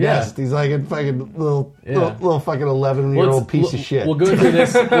fucking Yeah. nest. He's like a fucking little fucking 11-year-old Let's- piece of shit. We'll go through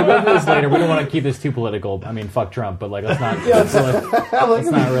this. We'll go through this later. We don't want to keep this too political. I mean, fuck Trump, but like, let's not. Let's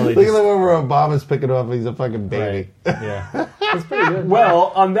not really. Look at the one where Obama's picking off. He's a fucking baby. Right. Yeah. That's pretty good.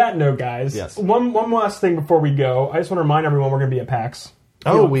 Well, on that note, guys, Yes. one last thing before we go. I just want to remind everyone we're going to be at PAX.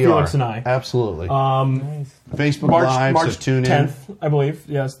 Felix and I. Absolutely. Nice. Facebook March Live, so tune 10th, I believe.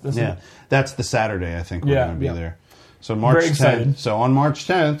 Yes. in. Yeah, that's the Saturday, I think we're Yeah, going to be yeah. there. So March Very 10th. excited. So on March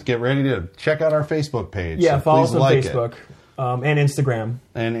 10th, get ready to check out our Facebook page. Yeah, so follow please us on like Facebook it. and Instagram.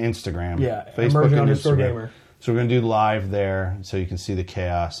 And Instagram. Yeah, Facebook Emergent and _gamer. Instagram. So we're going to do live there so you can see the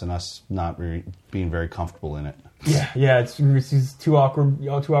chaos and us not being very comfortable in it. Yeah. It's these two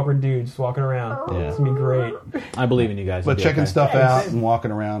awkward dudes walking around. Yeah. It's gonna be great. I believe in you guys. But It'll be checking okay. stuff Yeah, out same. and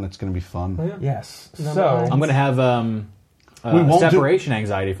walking around, it's going to be fun. Yes. Number So nine. I'm going to have We won't do- separation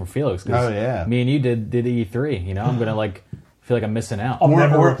anxiety from Felix. 'Cause Oh, yeah. Me and you did E3. You know, I'm going to like feel like I'm missing out. I'll We're-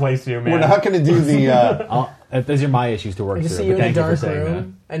 never we're- replace you, man. We're not going to do the... Those are my issues to work I through. just see but you in a thank you for dark saying that.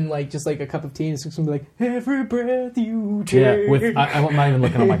 room and like just like a cup of tea and it's just gonna be like every breath you Yeah, take. I'm not even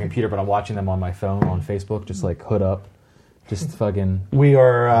looking on my computer, but I'm watching them on my phone on Facebook, just like hood up, just fucking. We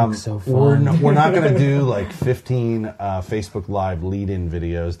are. Looks so we're fun. we're not going to do like 15 Facebook Live lead-in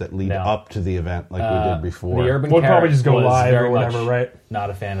videos that lead No. up to the event like we did before. The Urban We'll probably Carrot just go was live very or whatever, much right? Not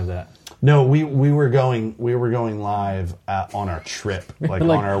a fan of that. No, we were going live on our trip, like on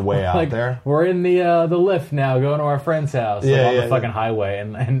our way out like, there. We're in the lift now, going to our friend's house, like, Yeah, on yeah, the fucking highway,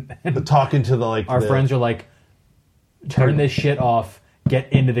 and But talking to the our friends are like, "Turn this shit off.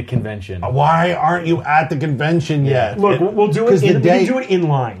 Get into the convention." Why aren't you at the convention yet? Look, we'll do it. 'cause We the can day do it in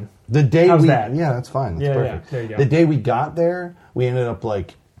line. the day How's we that? yeah, that's fine. That's Yeah, perfect. yeah, there you go. The day we got there, we ended up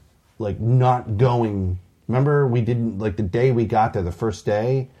like not going. Remember, we didn't like the day we got there. The first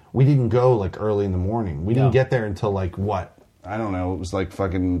day, we didn't go like early in the morning. We didn't No. get there until like what? I don't know. It was like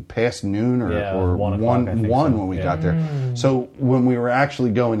fucking past noon or, Yeah, or 1 one, o'clock, I think one so. when we Yeah. got there. So when we were actually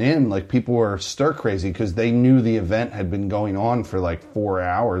going in, like people were stir crazy because they knew the event had been going on for like 4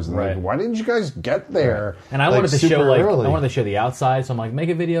 hours. And Right. like, why didn't you guys get there? And I like, wanted to show super like early? I wanted to show the outside, so I'm like, make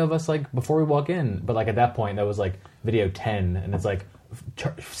a video of us like before we walk in. But like at that point, that was like video 10, and it's like,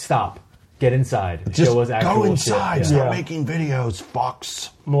 stop, get inside, Just show us actual go shit. inside. Yeah. Stop Yeah. making videos, fucks.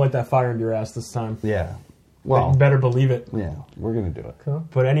 I'm gonna light that fire into your ass this time. Yeah. You Well, better believe it. yeah, we're gonna do it.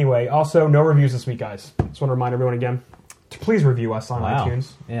 But anyway, also no reviews this week, guys. Just want to remind everyone again to please review us on Wow.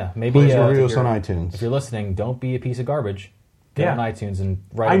 iTunes. Yeah, maybe Please if review us you're- on iTunes. If you're listening, don't be a piece of garbage. Get Yeah. on iTunes and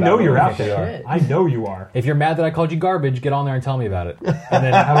write. I about know what you're you out think they there. are. Shit. I know you are. If you're mad that I called you garbage, get on there and tell me about it, and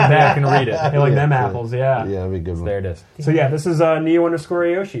then have me back and read it. They like Yeah, them yeah. apples, yeah. Yeah, that'd be a good one. There it is. So yeah, this is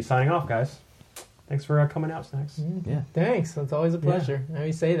Neo_Ayoshi signing off, guys. Thanks for coming out, Snacks. Yeah. Thanks. It's always a pleasure. I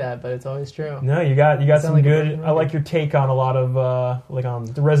always say that, but it's always true. No, you got Sound some like a good. broken I like record. your take on a lot of like on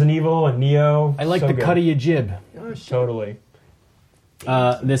the Resident Evil and Neo. I like So the good. cut of your jib. Oh, shit. Totally.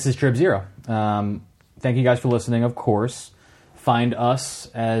 This is Trib Zero. Thank you guys for listening, of course. Find us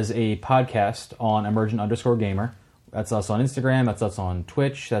as a podcast on Emergent_Gamer. That's us on Instagram. That's us on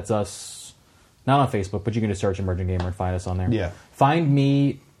Twitch. That's us, not on Facebook, but you can just search Emergent Gamer and find us on there. Yeah. Find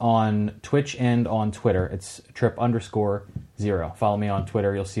me on Twitch and on Twitter. It's trip_0. Follow me on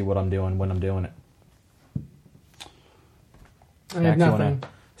Twitter. You'll see what I'm doing when I'm doing it. I have nothing.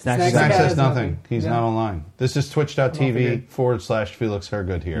 Snacks says nothing. He's not online. This is twitch.tv/Felix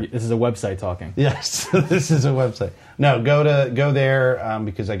Hergood here. This is a website talking. Yes, this is a website. No, go there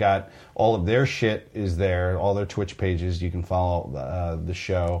because I got all of their shit is there, all their Twitch pages. You can follow the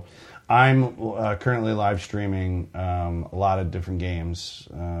show. I'm currently live streaming a lot of different games,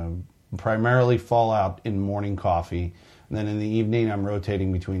 primarily Fallout in morning coffee. And then in the evening, I'm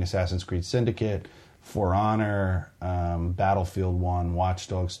rotating between Assassin's Creed Syndicate, For Honor, Battlefield 1, Watch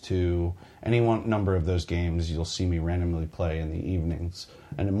Dogs 2, any number of those games you'll see me randomly play in the evenings.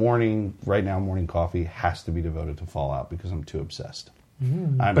 And the morning, right now, morning coffee has to be devoted to Fallout because I'm too obsessed.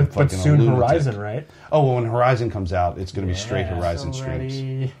 But soon Horizon, right? Oh, well, when Horizon comes out, it's going to be straight Horizon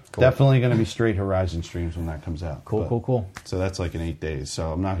streams. Cool. Definitely going to be straight Horizon streams when that comes out. Cool. So that's like in 8 days.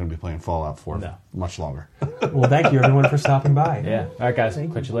 So I'm not going to be playing Fallout 4 much longer. Well, thank you, everyone, for stopping by. Yeah. All right, guys.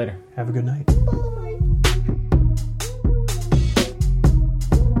 Catch you later. Have a good night.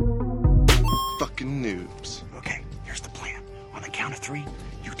 Fucking noobs. Okay, here's the plan. On the count of 3,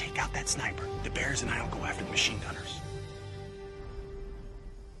 you take out that sniper. The bears and I will go after the machine gunners.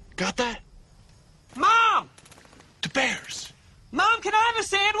 Got that? Mom! The bears. Mom, can I have a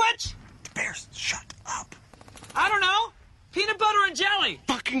sandwich? The bears, shut up. I don't know. Peanut butter and jelly.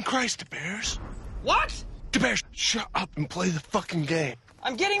 Fucking Christ, the bears. What? The bears, shut up and play the fucking game.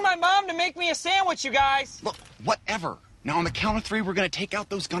 I'm getting my mom to make me a sandwich, you guys. Look, whatever. Now on the count of 3, we're gonna take out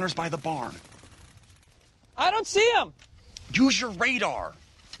those gunners by the barn. I don't see them. Use your radar.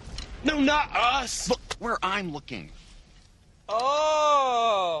 No, not us. Look where I'm looking.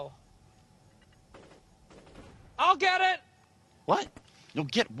 Oh. I'll get it. What? You'll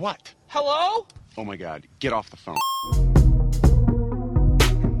get what? Hello? Oh my God, get off the phone.